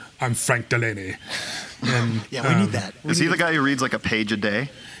 Hello, I'm Frank Delaney. And, Yeah, we need that. Is he the guy who reads like a page a day?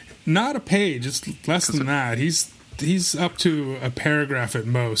 Not a page, it's less than that. He's up to a paragraph at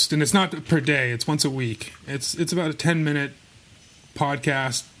most, and it's not per day, it's once a week. It's about a 10-minute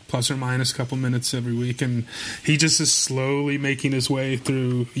podcast, plus or minus a couple minutes every week, and he just is slowly making his way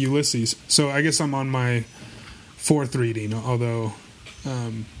through Ulysses. So I guess I'm on my 4th reading, although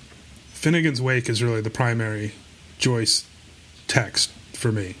Finnegan's Wake is really the primary Joyce text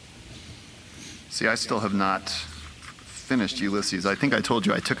for me. See, I still have not finished Ulysses. I think I told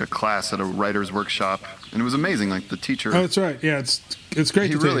you I took a class at a writer's workshop, and it was amazing. Like the teacher. Oh, that's right. Yeah, it's great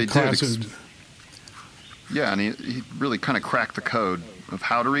He to really take a class. did Yeah, and he really kind of cracked the code of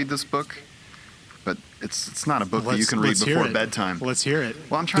how to read this book. But it's not a book that you can read before bedtime. Let's hear it.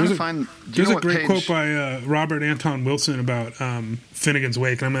 Well, I'm trying to find. Do you There's know a what great page? quote by Robert Anton Wilson about Finnegan's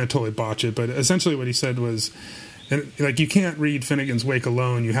Wake, and I'm going to totally botch it, but essentially what he said was, and like, you can't read Finnegan's Wake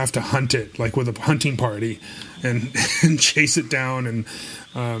alone. You have to hunt it, like with a hunting party, and chase it down. And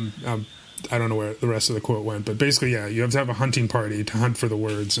I don't know where the rest of the quote went, but basically, yeah, you have to have a hunting party to hunt for the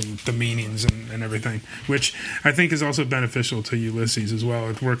words and the meanings and everything, which I think is also beneficial to Ulysses as well.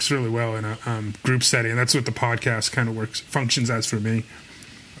 It works really well in a group setting, and that's what the podcast kind of functions as for me.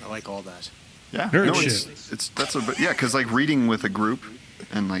 I like all that. Yeah, Nerd no, shit. because like reading with a group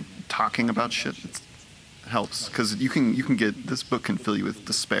and like talking about shit helps, because you can get this book can fill you with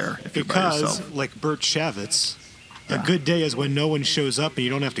despair if you're by Because, yourself. like Bert Shavitz, a Yeah. good day is when no one shows up and you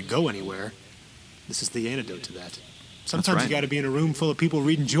don't have to go anywhere. This is the antidote to that. Sometimes right. you got to be in a room full of people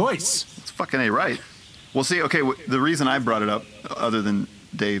reading Joyce. It's fucking A right. Well, see, okay, the reason I brought it up, other than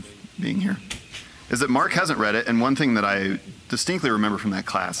Dave being here, is that Mark hasn't read it, and one thing that I distinctly remember from that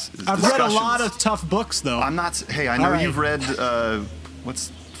class is I've read a discussions. lot of tough books, though. I'm not. Hey, I know All right. you've read what's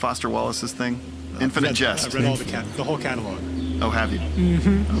Foster Wallace's thing, Infinite Jest. I read all the whole catalog. Oh, have you?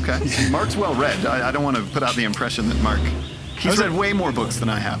 Mm-hmm. Okay. Mark's well read. I don't want to put out the impression that Mark. He's read way more books than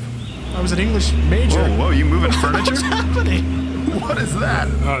I have. I was an English major. Whoa, you moving furniture? What's happening? What is that?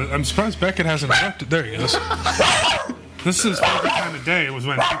 I'm surprised Beckett hasn't left it. There he is. This is his favorite time of day was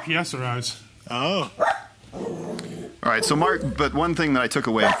when UPS arrives. Oh. All right, so Mark, but one thing that I took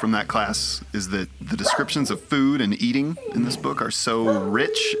away from that class is that the descriptions of food and eating in this book are so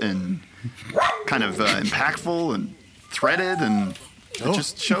rich and kind of impactful and threaded, and it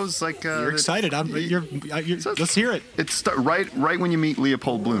just shows like You're excited. Let's hear it. It's right when you meet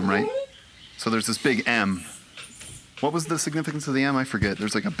Leopold Bloom, right? So there's this big M. What was the significance of the M? I forget.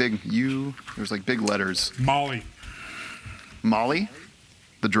 There's like a big U. There's like big letters. Molly. Molly?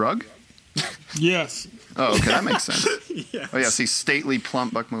 The drug? Yes. Oh, okay, that makes sense. Yes. Oh yeah, see, stately,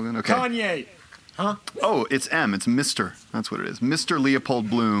 plump Buck Mulligan. Okay. Kanye. Huh? Oh, it's M. It's Mr. That's what it is. Mr. Leopold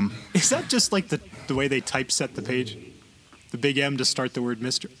Bloom. Is that just like the way they typeset the page? The big M to start the word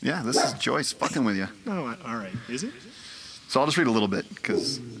Mr. Yeah, this is Joyce fucking with you. Oh, all right. Is it? So I'll just read a little bit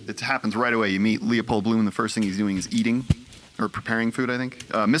because it happens right away. You meet Leopold Bloom, and the first thing he's doing is eating. Or preparing food, I think.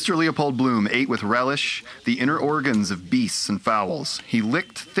 Mr. Leopold Bloom ate with relish the inner organs of beasts and fowls. He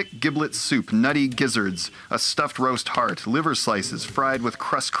licked thick giblet soup, nutty gizzards, a stuffed roast heart, liver slices fried with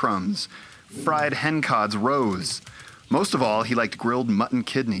crust crumbs, fried hen cods rose. Most of all, he liked grilled mutton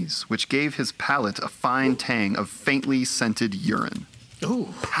kidneys, which gave his palate a fine tang of faintly scented urine. Ooh.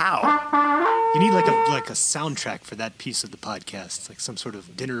 How? You need like a soundtrack for that piece of the podcast, like some sort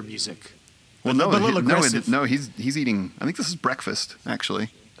of dinner music. Well, But a little aggressive. He's eating. I think this is breakfast, actually.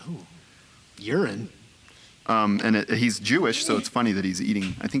 Ooh. Urine. And he's Jewish, so it's funny that he's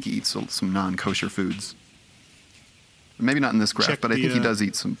eating. I think he eats some non-kosher foods. Maybe not in this graph, Check but I think he the, does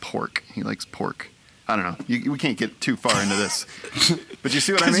eat some pork. He likes pork. I don't know. We can't get too far into this. But you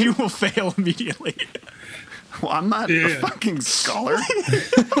see what I Because mean? you will fail immediately. Well, I'm not a fucking scholar. I'm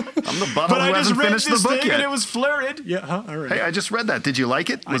the butthole But I who just hasn't read finished this the book thing yet. and it was florid. Yeah, huh? All right. Hey, I just read that. Did you like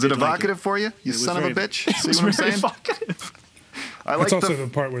it? Was I it did like evocative for you? You It was son of a very- bitch. It See was what I'm very saying? evocative. I like That's also the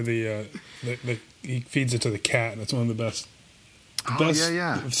part where the he feeds it to the cat, and it's one of the best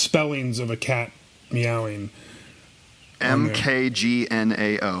spellings of a cat meowing.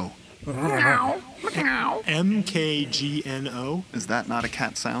 MKGNAO. MKGNO. Is that not a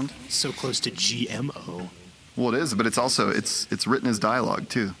cat sound? So close to GMO. Well, it is, but it's also it's written as dialogue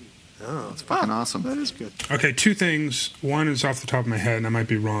too. Oh, It's fucking awesome. That is good. Okay, two things. One is off the top of my head, and I might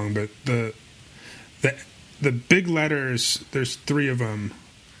be wrong, but the big letters, there's three of them,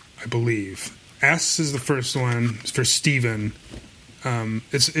 I believe. S is the first one for Stephen.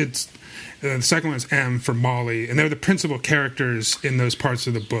 The second one is M for Molly, and they're the principal characters in those parts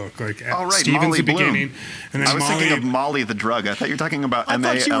of the book. Like Stephen's Molly the Bloom. beginning, and then I was Molly. thinking of Molly the drug. I thought you were talking about I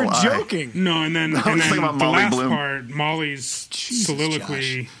M-A-L-I. thought you were joking. No, and then, I was and then thinking about the Molly last Bloom. part, Molly's Jesus,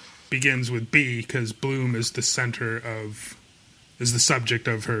 soliloquy begins with B because Bloom is the subject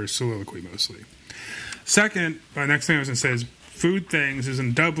of her soliloquy mostly. Second, next thing I was going to say is food things is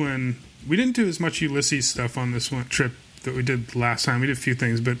in Dublin. We didn't do as much Ulysses stuff on this one trip that we did last time. We did a few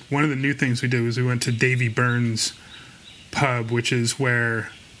things, but one of the new things we did was we went to Davy Byrne's pub, which is where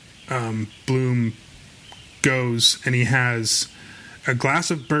Bloom goes, and he has a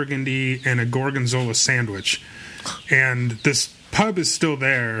glass of Burgundy and a Gorgonzola sandwich. And this pub is still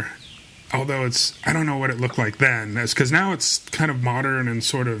there, although I don't know what it looked like then. Because now it's kind of modern and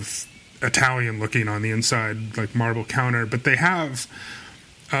sort of Italian looking on the inside, like marble counter. But they have...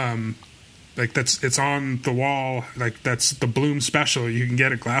 it's on the wall, like that's the Bloom special. You can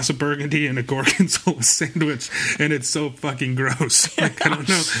get a glass of Burgundy and a Gorgonzola sandwich, and it's so fucking gross. Like, I don't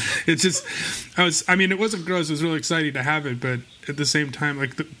know. It's just, it wasn't gross. It was really exciting to have it, but at the same time,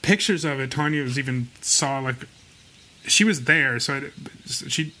 like the pictures of it, Tanya saw, like, she was there, so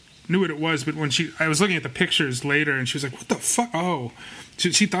she knew what it was, but when I was looking at the pictures later, and she was like, what the fuck? Oh,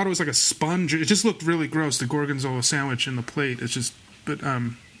 she thought it was like a sponge. It just looked really gross, the Gorgonzola sandwich in the plate. It's just, but,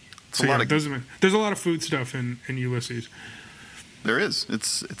 so yeah, there's a lot of food stuff in Ulysses. There is.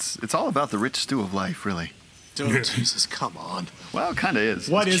 It's all about the rich stew of life, really. Oh, Jesus, come on. Well, it kind of is.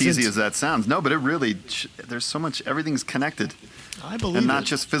 What as is cheesy it? as that sounds. No, but it really, there's so much, everything's connected. I believe And not it.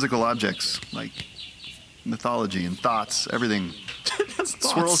 just physical objects, like mythology and thoughts, everything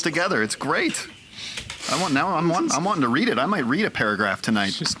swirls together. It's great. I'm wanting to read it. I might read a paragraph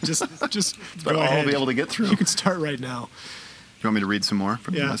tonight. Just But go I'll ahead. be able to get through. You can start right now. You want me to read some more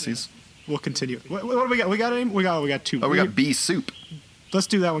from Yeah. Ulysses? We'll continue. What do we got? We got two. Oh, we got bee soup. Let's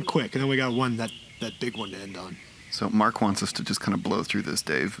do that one quick, and then we got one that big one to end on. So Mark wants us to just kind of blow through this,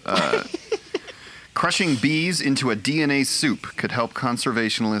 Dave. Crushing bees into a DNA soup could help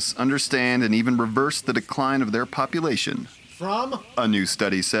conservationists understand and even reverse the decline of their population From? A new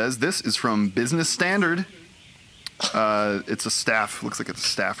study says. This is from Business Standard. It's a staff, looks like it's a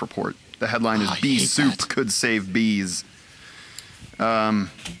staff report. The headline is I Bee hate Soup that. Could Save Bees.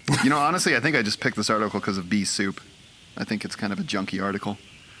 Honestly, I think I just picked this article because of bee soup. I think it's kind of a junky article.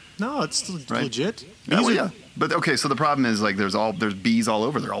 No, it's Right. legit. Yeah, These well, are- yeah. But okay, so the problem is like there's bees all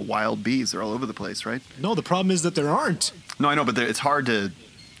over. They're all wild bees. They're all over the place, right? No, the problem is that there aren't No, I know, but it's hard to,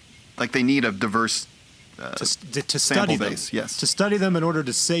 like, they need a diverse, to study sample them. base, yes. To study them in order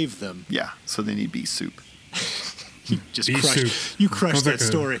to save them. yeah. So they need bee soup. Just Bee crushed. soup. You crushed Sounds that like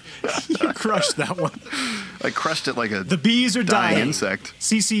story. You crushed that one. I crushed it like a The bees are dying dying. insect.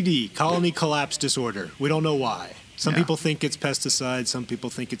 CCD, colony collapse disorder. We don't know why. Some Yeah. people think it's pesticides. Some people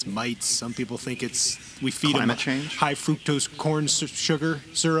think it's mites. Some people think it's we feed Climate them change? high fructose corn sugar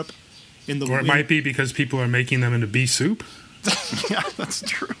syrup in the. Or it might be because people are making them into bee soup. Yeah, that's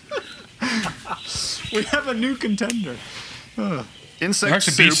true. We have a new contender. Insect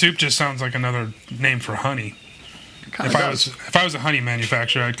Actually, soup. bee soup just sounds like another name for honey. Kinda does. If I was a honey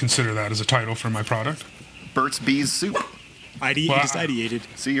manufacturer, I'd consider that as a title for my product. Burt's Bees Soup. Well, You just ideated.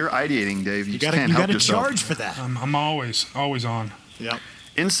 See, you're ideating, Dave. You, You just gotta, can't you help gotta yourself. charge for that. I'm always on. Yep.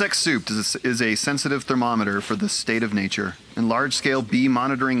 Insect soup is a sensitive thermometer for the state of nature, and large-scale bee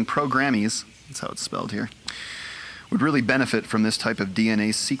monitoring programmies, that's how it's spelled here, would really benefit from this type of DNA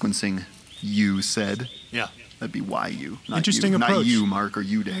sequencing, you said. Yeah. That'd be YU. Not Interesting you. Not approach. you, Mark, or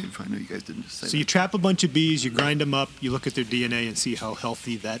you, Dave. I know you guys didn't just say So you that. trap a bunch of bees, you grind them up, you look at their DNA and see how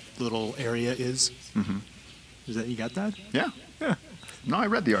healthy that little area is. Mm-hmm. Is that you got that? Yeah. Yeah. No, I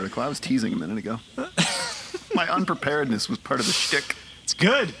read the article. I was teasing a minute ago. My unpreparedness was part of the shtick. It's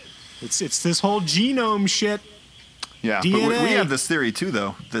good. It's this whole genome shit. Yeah, but we DNA. have this theory too,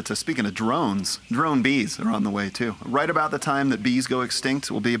 though, that speaking of drones, drone bees are on the way too. Right about the time that bees go extinct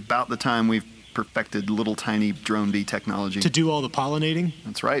will be about the time we've perfected little tiny drone bee technology. To do all the pollinating.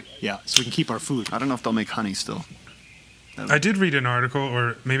 That's right. Yeah, so we can keep our food. I don't know if they'll make honey still. I did read an article,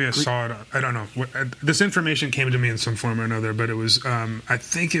 or maybe I saw it. I don't know. This information came to me in some form or another, but it was, I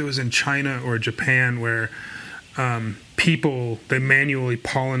think it was in China or Japan, where people they manually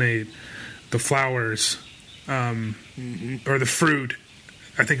pollinate the flowers or the fruit.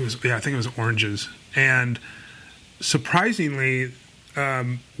 I think it was oranges, and surprisingly,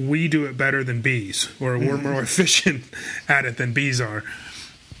 we do it better than bees, or we're more efficient at it than bees are.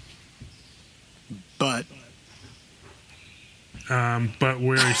 But But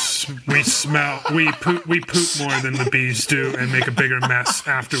we poop more than the bees do and make a bigger mess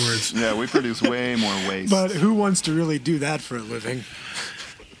afterwards. Yeah, we produce way more waste. but who wants to really do that for a living?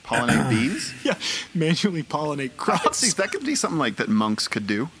 Pollinate bees? Yeah, manually pollinate I could crops. see, that could be something like that monks could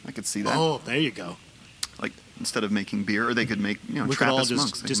do. I could see that. Oh, there you go. Like instead of making beer, or they could make We could Trappist all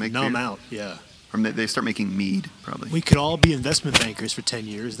monks. They just could make numb beer. out. Yeah. Or they start making mead, probably. We could all be investment bankers for 10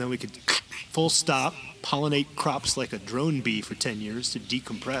 years. Then we could full stop, pollinate crops like a drone bee for 10 years to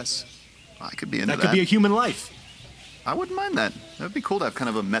decompress. I could be into That that. could be a human life. I wouldn't mind that. That would be cool to have kind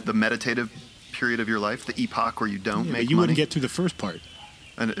of the meditative period of your life, the epoch where you don't Yeah, make but you money. wouldn't get through the first part.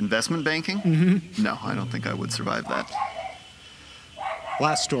 And investment banking? Mm-hmm. No, I don't think I would survive that.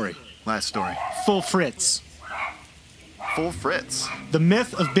 Last story. Last story. Full Fritz. Full Fritz. The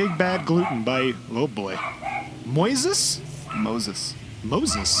Myth of Big Bad Gluten by, oh boy, Moises? Moses.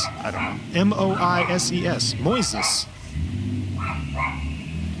 Moses. I don't know. Moises. Moises.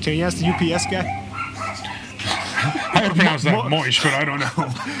 Can you ask the UPS guy? I would pronounce that moish, but I don't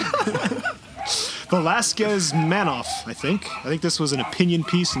know. Velasquez Manoff, I think. I think this was an opinion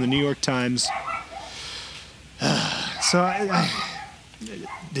piece in the New York Times.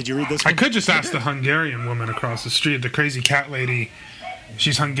 Did you read this I one? could just ask the Hungarian woman across the street, the crazy cat lady.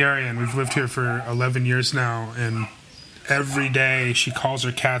 She's Hungarian. We've lived here for 11 years now, and every day she calls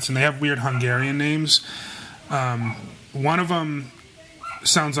her cats, and they have weird Hungarian names. One of them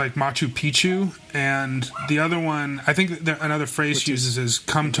sounds like Machu Picchu, and the other one, I think another phrase she uses is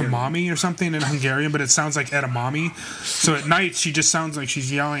 "come to mommy" or something in Hungarian, but it sounds like edamame. So at night she just sounds like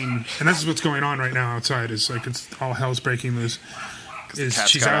she's yelling, and this is what's going on right now outside. It's like it's all hell's breaking loose.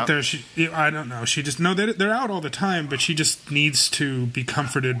 She's out there. I don't know. She just they're out all the time, but she just needs to be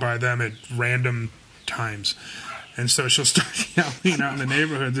comforted by them at random times, and so she'll start yelling out in the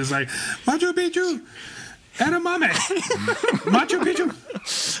neighborhood. It's like Machu Picchu, edamame, Machu Picchu,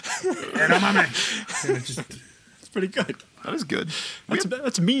 edamame. And It's pretty good. That is good.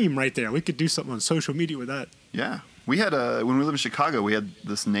 That's a meme right there. We could do something on social media with that. Yeah. We had when we lived in Chicago, we had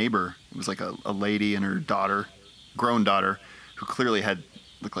this neighbor. It was like a lady and her daughter, grown daughter, who clearly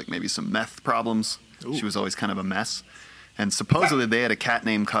looked like maybe some meth problems. Ooh. She was always kind of a mess. And supposedly they had a cat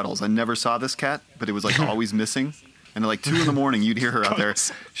named Cuddles. I never saw this cat, but it was like always missing. And at like 2 a.m, you'd hear her out there.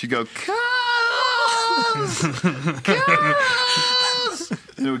 She'd go, Cuddles! Cuddles!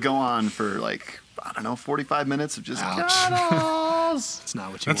 And it would go on for like, I don't know, 45 minutes of just Cuddles! It's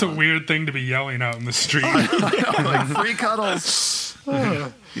not what you That's want. a weird thing to be yelling out in the street. Like, free cuddles.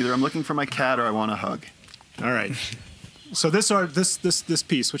 Either I'm looking for my cat or I want a hug. All right. So this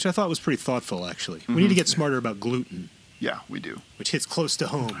piece, which I thought was pretty thoughtful, actually. We need to get smarter about gluten, Yeah, we do. which hits close to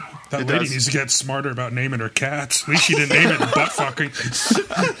home. That It lady does. needs to get smarter about naming her cats. At least she didn't name it butt fucking.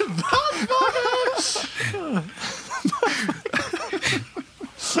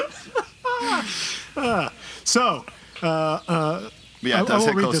 So, Yeah, I it does will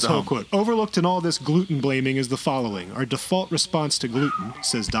hit read close this to whole home. quote. Overlooked in all this gluten blaming is the following. Our default response to gluten,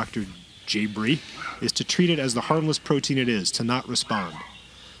 says Dr. Jabri, is to treat it as the harmless protein it is, to not respond.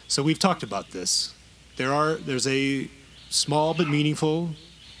 So we've talked about this. There's a small but meaningful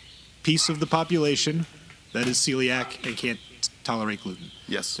piece of the population that is celiac and can't tolerate gluten.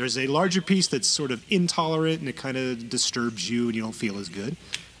 Yes. There's a larger piece that's sort of intolerant and it kind of disturbs you and you don't feel as good.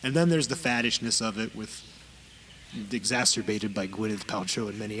 And then there's the faddishness of it with exacerbated by Gwyneth Paltrow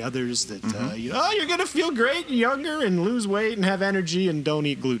and many others that, you're going to feel great and younger and lose weight and have energy and don't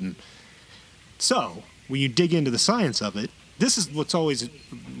eat gluten. So, when you dig into the science of it, this is what's always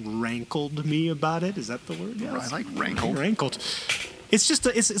rankled me about it. Is that the word? I like rankled. Rankled. It's just,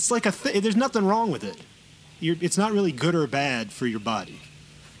 it's like there's nothing wrong with it. It's not really good or bad for your body.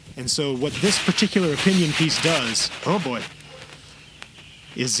 And so what this particular opinion piece does, oh boy,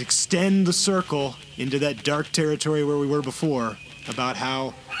 is extend the circle into that dark territory where we were before about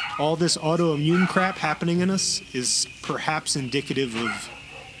how all this autoimmune crap happening in us is perhaps indicative of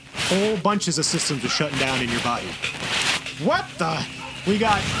whole bunches of systems are shutting down in your body. What the? We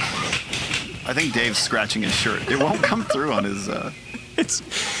got... I think Dave's scratching his shirt. It won't come through on his It's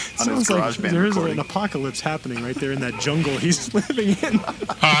on his sounds like GarageBand there is recording. an apocalypse happening right there in that jungle he's living in.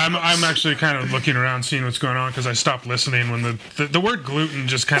 I'm actually kind of looking around, seeing what's going on because I stopped listening when the word gluten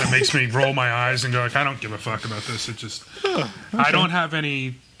just kind of makes me roll my eyes and go like, I don't give a fuck about this. It just I don't have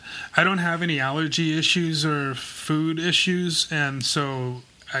any allergy issues or food issues, and so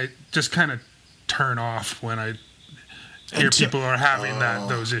I just kind of turn off when I hear people are having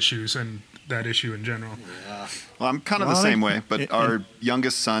those issues and that issue in general. Well, I'm kind of the Well, same way, but and- our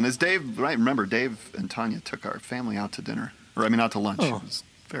youngest son is Dave. Right? Remember, Dave and Tanya took our family out to dinner, out to lunch. Oh. It was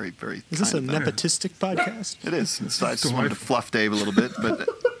very, very. Is this a kind of them. nepotistic podcast? It is. And so I just wanted to fluff Dave a little bit,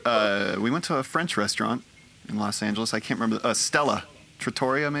 but we went to a French restaurant in Los Angeles. I can't remember. Stella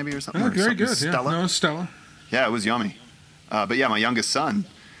Trattoria, maybe, or something. Oh, or very something. good. Stella. Yeah, no, Stella. Yeah, it was yummy. But yeah, my youngest son,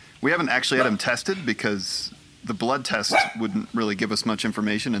 we haven't actually had him tested because the blood test wouldn't really give us much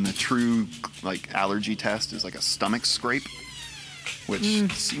information, and the true allergy test is like a stomach scrape, which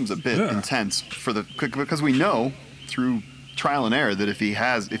seems a bit intense because we know through trial and error that if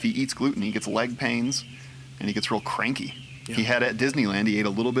he eats gluten, he gets leg pains and he gets real cranky. Yeah. He had at Disneyland, he ate a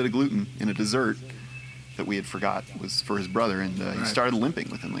little bit of gluten in a dessert that we had forgot was for his brother, and he started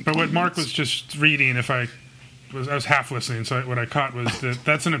limping within like. But 20 what Mark minutes. was just reading, I was half listening, so what I caught was that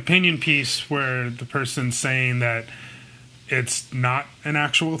that's an opinion piece where the person's saying that it's not an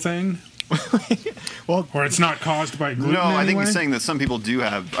actual thing, Well, or it's not caused by gluten. No, I think anyway. he's saying that some people do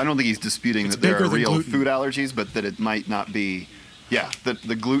have. I don't think he's disputing that there bigger are than real gluten. food allergies, but that it might not be. Yeah, that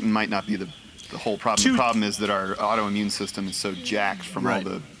the gluten might not be the whole problem. The problem is that our autoimmune system is so jacked from Right.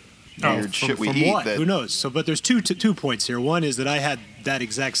 all the Oh, weird shit we from eat what? that Who knows? So, but there's two points here. One is that I had that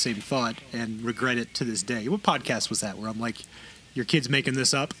exact same thought and regret it to this day. What podcast was that? Where I'm like, your kid's making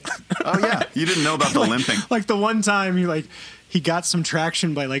this up. Oh yeah, you didn't know about the limping. Like the one time he got some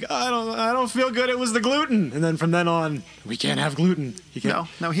traction by I don't feel good. It was the gluten, and then from then on we can't have gluten. He can't.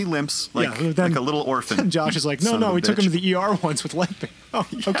 No, he limps like Yeah, then- like a little orphan. And Josh is like, Son of no, a we took him bitch. to the ER once with leg pain. Oh,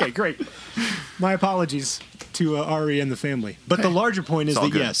 okay, great. My apologies to Ari and the family. But the Hey, larger point is it's all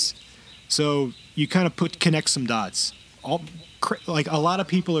that good. yes. So you kind of connect some dots. A lot of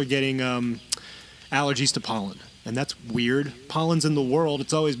people are getting allergies to pollen, and that's weird. Pollen's in the world.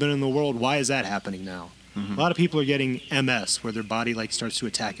 It's always been in the world. Why is that happening now? Mm-hmm. A lot of people are getting MS, where their body starts to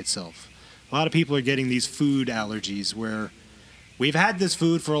attack itself. A lot of people are getting these food allergies where we've had this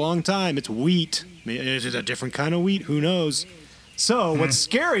food for a long time. It's wheat. Is it a different kind of wheat? Who knows? So what's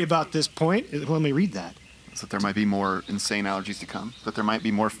scary about this point is, let me read that. So that there might be more insane allergies to come. That there might be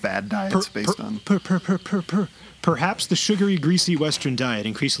more fad diets based on. Perhaps the sugary, greasy Western diet,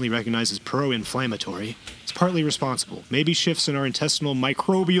 increasingly recognized as pro-inflammatory, is partly responsible. Maybe shifts in our intestinal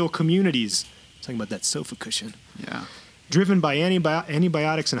microbial communities. Talking about that sofa cushion. Yeah. driven by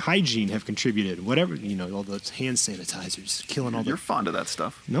antibiotics and hygiene have contributed. Whatever, all those hand sanitizers, killing all You're the... fond of that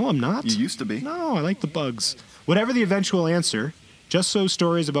stuff. No, I'm not. You used to be. No, I like the bugs. Whatever the eventual answer, just so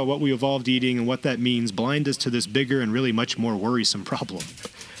stories about what we evolved eating and what that means blind us to this bigger and really much more worrisome problem.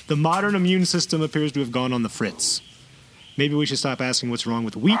 The modern immune system appears to have gone on the fritz. Maybe we should stop asking what's wrong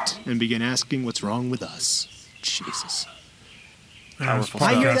with wheat and begin asking what's wrong with us. Jesus. Powerful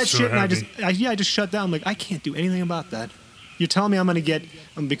I stuff. hear that shit and I just shut down. I'm like, I can't do anything about that. You're telling me I'm going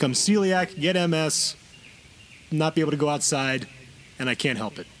to become celiac, get MS, not be able to go outside, and I can't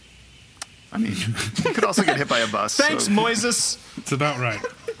help it. I mean, you could also get hit by a bus. Thanks, so. Moises. It's about right.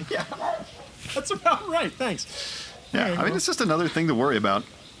 Yeah, that's about right. Thanks. Yeah, I mean, it's just another thing to worry about.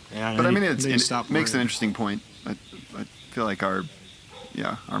 Yeah, But I mean, it stop makes an worrying. interesting point. I feel like our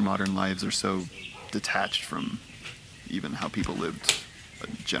modern lives are so detached from even how people lived a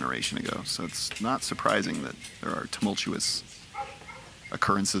generation ago. So it's not surprising that there are tumultuous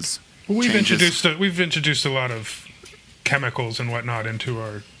occurrences. Well, we've changes. introduced a lot of chemicals and whatnot into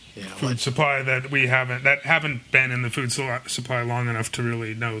our food like- supply that haven't been in the food supply long enough to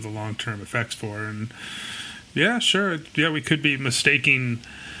really know the long-term effects for. And yeah, sure, we could be mistaking,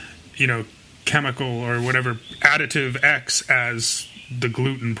 chemical or whatever additive X as the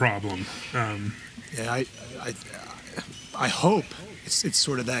gluten problem. Yeah, I hope it's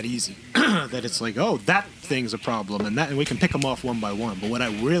sort of that easy that it's like, oh, that thing's a problem, and we can pick them off one by one. But what I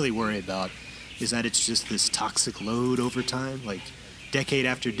really worry about is that it's just this toxic load over time. Like decade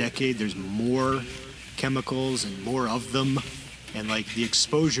after decade, there's more chemicals and more of them, and like the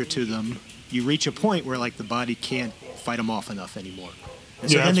exposure to them, you reach a point where like the body can't fight them off enough anymore. And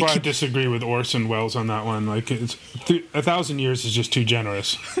so Yeah, then that's they why I keep- disagree with Orson Welles on that one. Like, 1,000 years is just too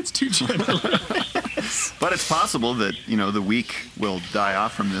generous. it's too general. But it's possible that, the weak will die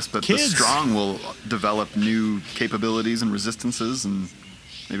off from this, but Kids. the strong will develop new capabilities and resistances, and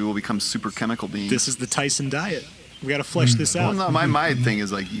maybe we'll become super chemical beings. This is the Tyson diet. We got to flesh this well, out. no, my thing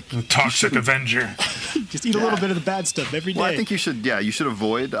is like, The toxic Avenger. Just eat a little bit of the bad stuff every day. well, I think you should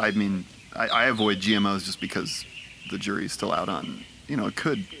avoid. I mean, I avoid GMOs just because the jury's still out on, it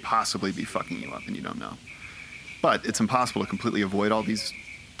could possibly be fucking you up and you don't know. But it's impossible to completely avoid all these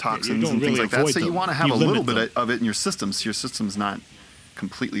toxins don't and things really like that. avoid So you them. want to have You a little limit bit of it in your system, so your system's not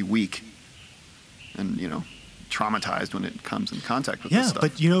completely weak and, traumatized when it comes in contact with this Yeah, stuff.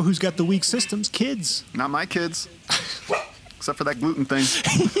 but you know who's got the weak systems? Kids. Not my kids. Except for that gluten thing.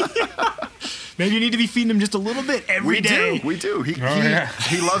 Maybe you need to be feeding them just a little bit every day. We do. He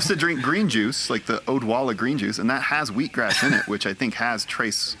loves to drink green juice, like the Odwalla green juice, and that has wheatgrass in it, which I think has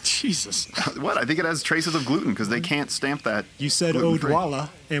Jesus. I think it has traces of gluten because they can't stamp that. You said gluten-free. Odwalla,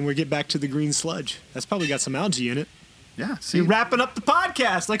 and we get back to the green sludge. That's probably got some algae in it. Yeah, see. You're wrapping up the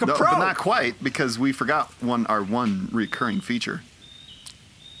podcast like a No, pro. but not quite, because we forgot our one recurring feature.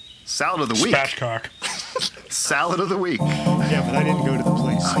 Salad of the week. Spatchcock. Salad of the week. Yeah, but I didn't go to the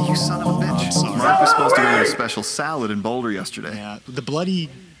place. Oh, you son of a bitch. sorry. Mark was supposed to go to a special salad in Boulder yesterday. Yeah, the bloody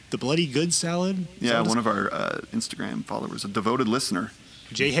good salad. Yeah, one of our Instagram followers, a devoted listener.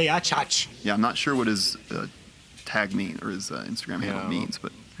 Jay Hey Achach. Yeah, I'm not sure what his tag means or his Instagram handle Yeah. means,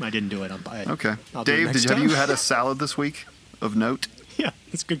 but I didn't do it. okay. I'll do it Dave, next have time. you had a salad this week of note? Yeah,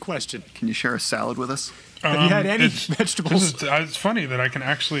 that's a good question. Can you share a salad with us? Have you had any It's vegetables? funny that I can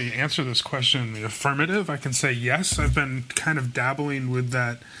actually answer this question in the affirmative. I can say yes. I've been kind of dabbling with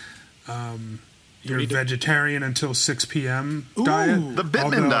that you're need to- vegetarian until 6 p.m. Ooh. diet. The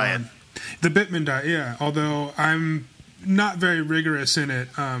Bittman diet. The Bittman diet, yeah. Although I'm not very rigorous in it.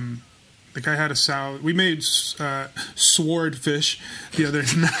 Like I had a salad. We made swordfish the other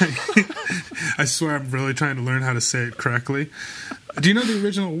night. I swear I'm really trying to learn how to say it correctly. Do you know the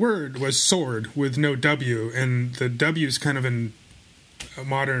original word was sword with no W, and the W is kind of a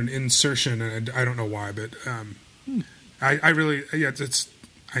modern insertion, and I don't know why, but I really, it's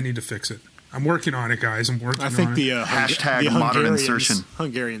I need to fix it. I'm working on it, guys. I'm working I on think it. the Hashtag the modern Hungarians- insertion.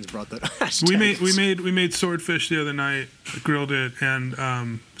 Hungarians brought that. We made swordfish the other night, grilled it,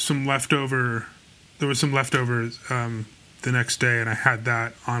 and some leftover. There was some leftovers the next day, and I had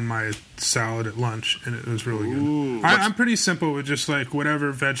that on my salad at lunch, and it was really good. I'm pretty simple with just like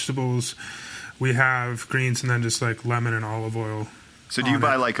whatever vegetables we have, greens, and then just like lemon and olive oil. So do you on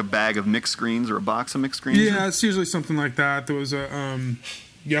buy it. like a bag of mixed greens or a box of mixed greens? Yeah, it's usually something like that. There was a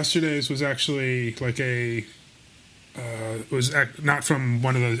yesterday's was actually like a it was not from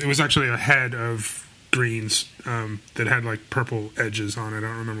one of those. It was actually a head of greens that had like purple edges on it. I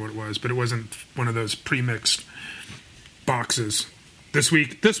don't remember what it was, but it wasn't one of those pre-mixed boxes. This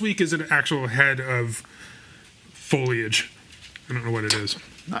week is an actual head of foliage. I don't know what it is.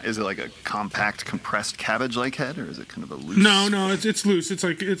 Is it like a compact, compressed cabbage-like head, or is it kind of a loose? No, it's loose. It's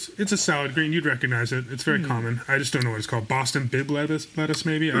like it's a salad green. You'd recognize it. It's very common. I just don't know what it's called. Boston bib lettuce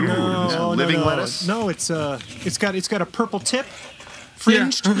maybe. I don't know what it is. Yeah, living lettuce? No, it's got a purple tip.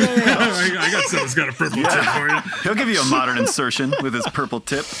 Fringed. Yeah. I got something that's got a purple tip for you. He'll give you a modern insertion with his purple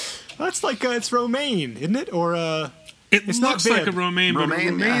tip. That's like it's romaine, isn't it? Or It It's not looks like a bib. romaine, but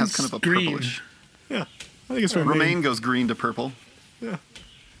Romaine, yeah, romaine's it's kind of a green. purplish. yeah, I think it's romaine. Romaine goes green to purple. Yeah.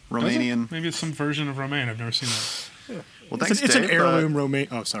 Romanian. Maybe it's some version of romaine. I've never seen that. Well, It's, thanks, it's an Dave. heirloom romaine.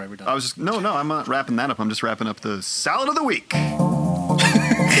 Oh, sorry, we're done. I was just no. I'm not wrapping that up. I'm just wrapping up the salad of the week. We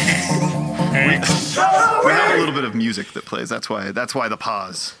have a little bit of music that plays. That's why the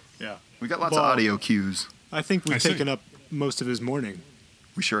pause. yeah. We got lots Well, of audio cues. I think we've I see. taken up most of his morning.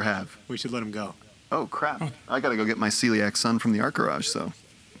 We sure have. We should let him go. Oh crap! I gotta go get my celiac son from the art garage. So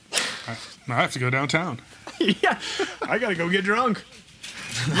I have to go downtown. yeah, I gotta go get drunk.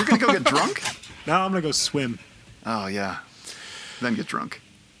 you're gonna go get drunk? Now I'm gonna go swim. Oh yeah. Then get drunk.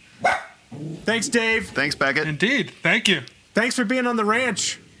 Thanks, Dave. Thanks, Beckett. Indeed. Thank you. Thanks for being on the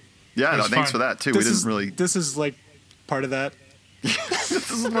ranch. Yeah, no, was thanks fun. for that too. We didn't really. This is like part of that.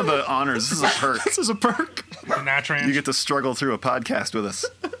 This is one of the honors. This is a perk. This is a perk. The Natch Ranch. You get to struggle through a podcast with us,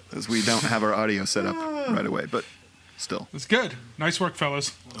 as we don't have our audio set up right away. But still, It's good. Nice work, fellas.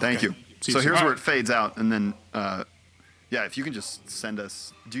 thank Okay. you. See So you soon. here's where it fades out, and then yeah, if you can just send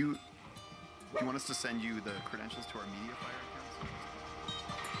us. Do you want us to send you the credentials to our MediaFire accounts?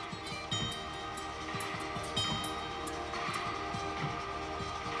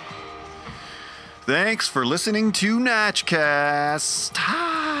 Thanks for listening to Natchcast.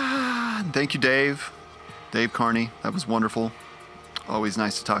 Thank you, Dave. Dave Carney. That was wonderful. Always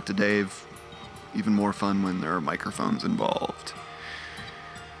nice to talk to Dave. Even more fun when there are microphones involved.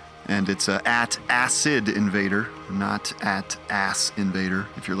 And it's at Acid Invader, not at Ass Invader,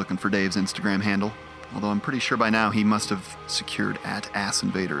 if you're looking for Dave's Instagram handle. Although I'm pretty sure by now he must have secured at Ass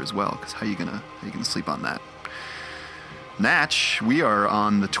Invader as well, because how you gonna sleep on that? Natch, we are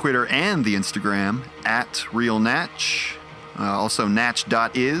on the Twitter and the Instagram at Real Natch. Also,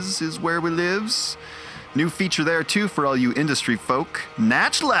 Natch.is is where we lives. New feature there too for all you industry folk,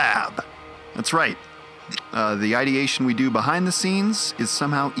 Natch Lab. That's right. The ideation we do behind the scenes is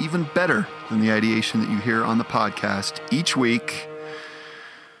somehow even better than the ideation that you hear on the podcast each week.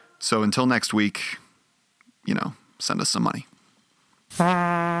 So until next week, send us some money.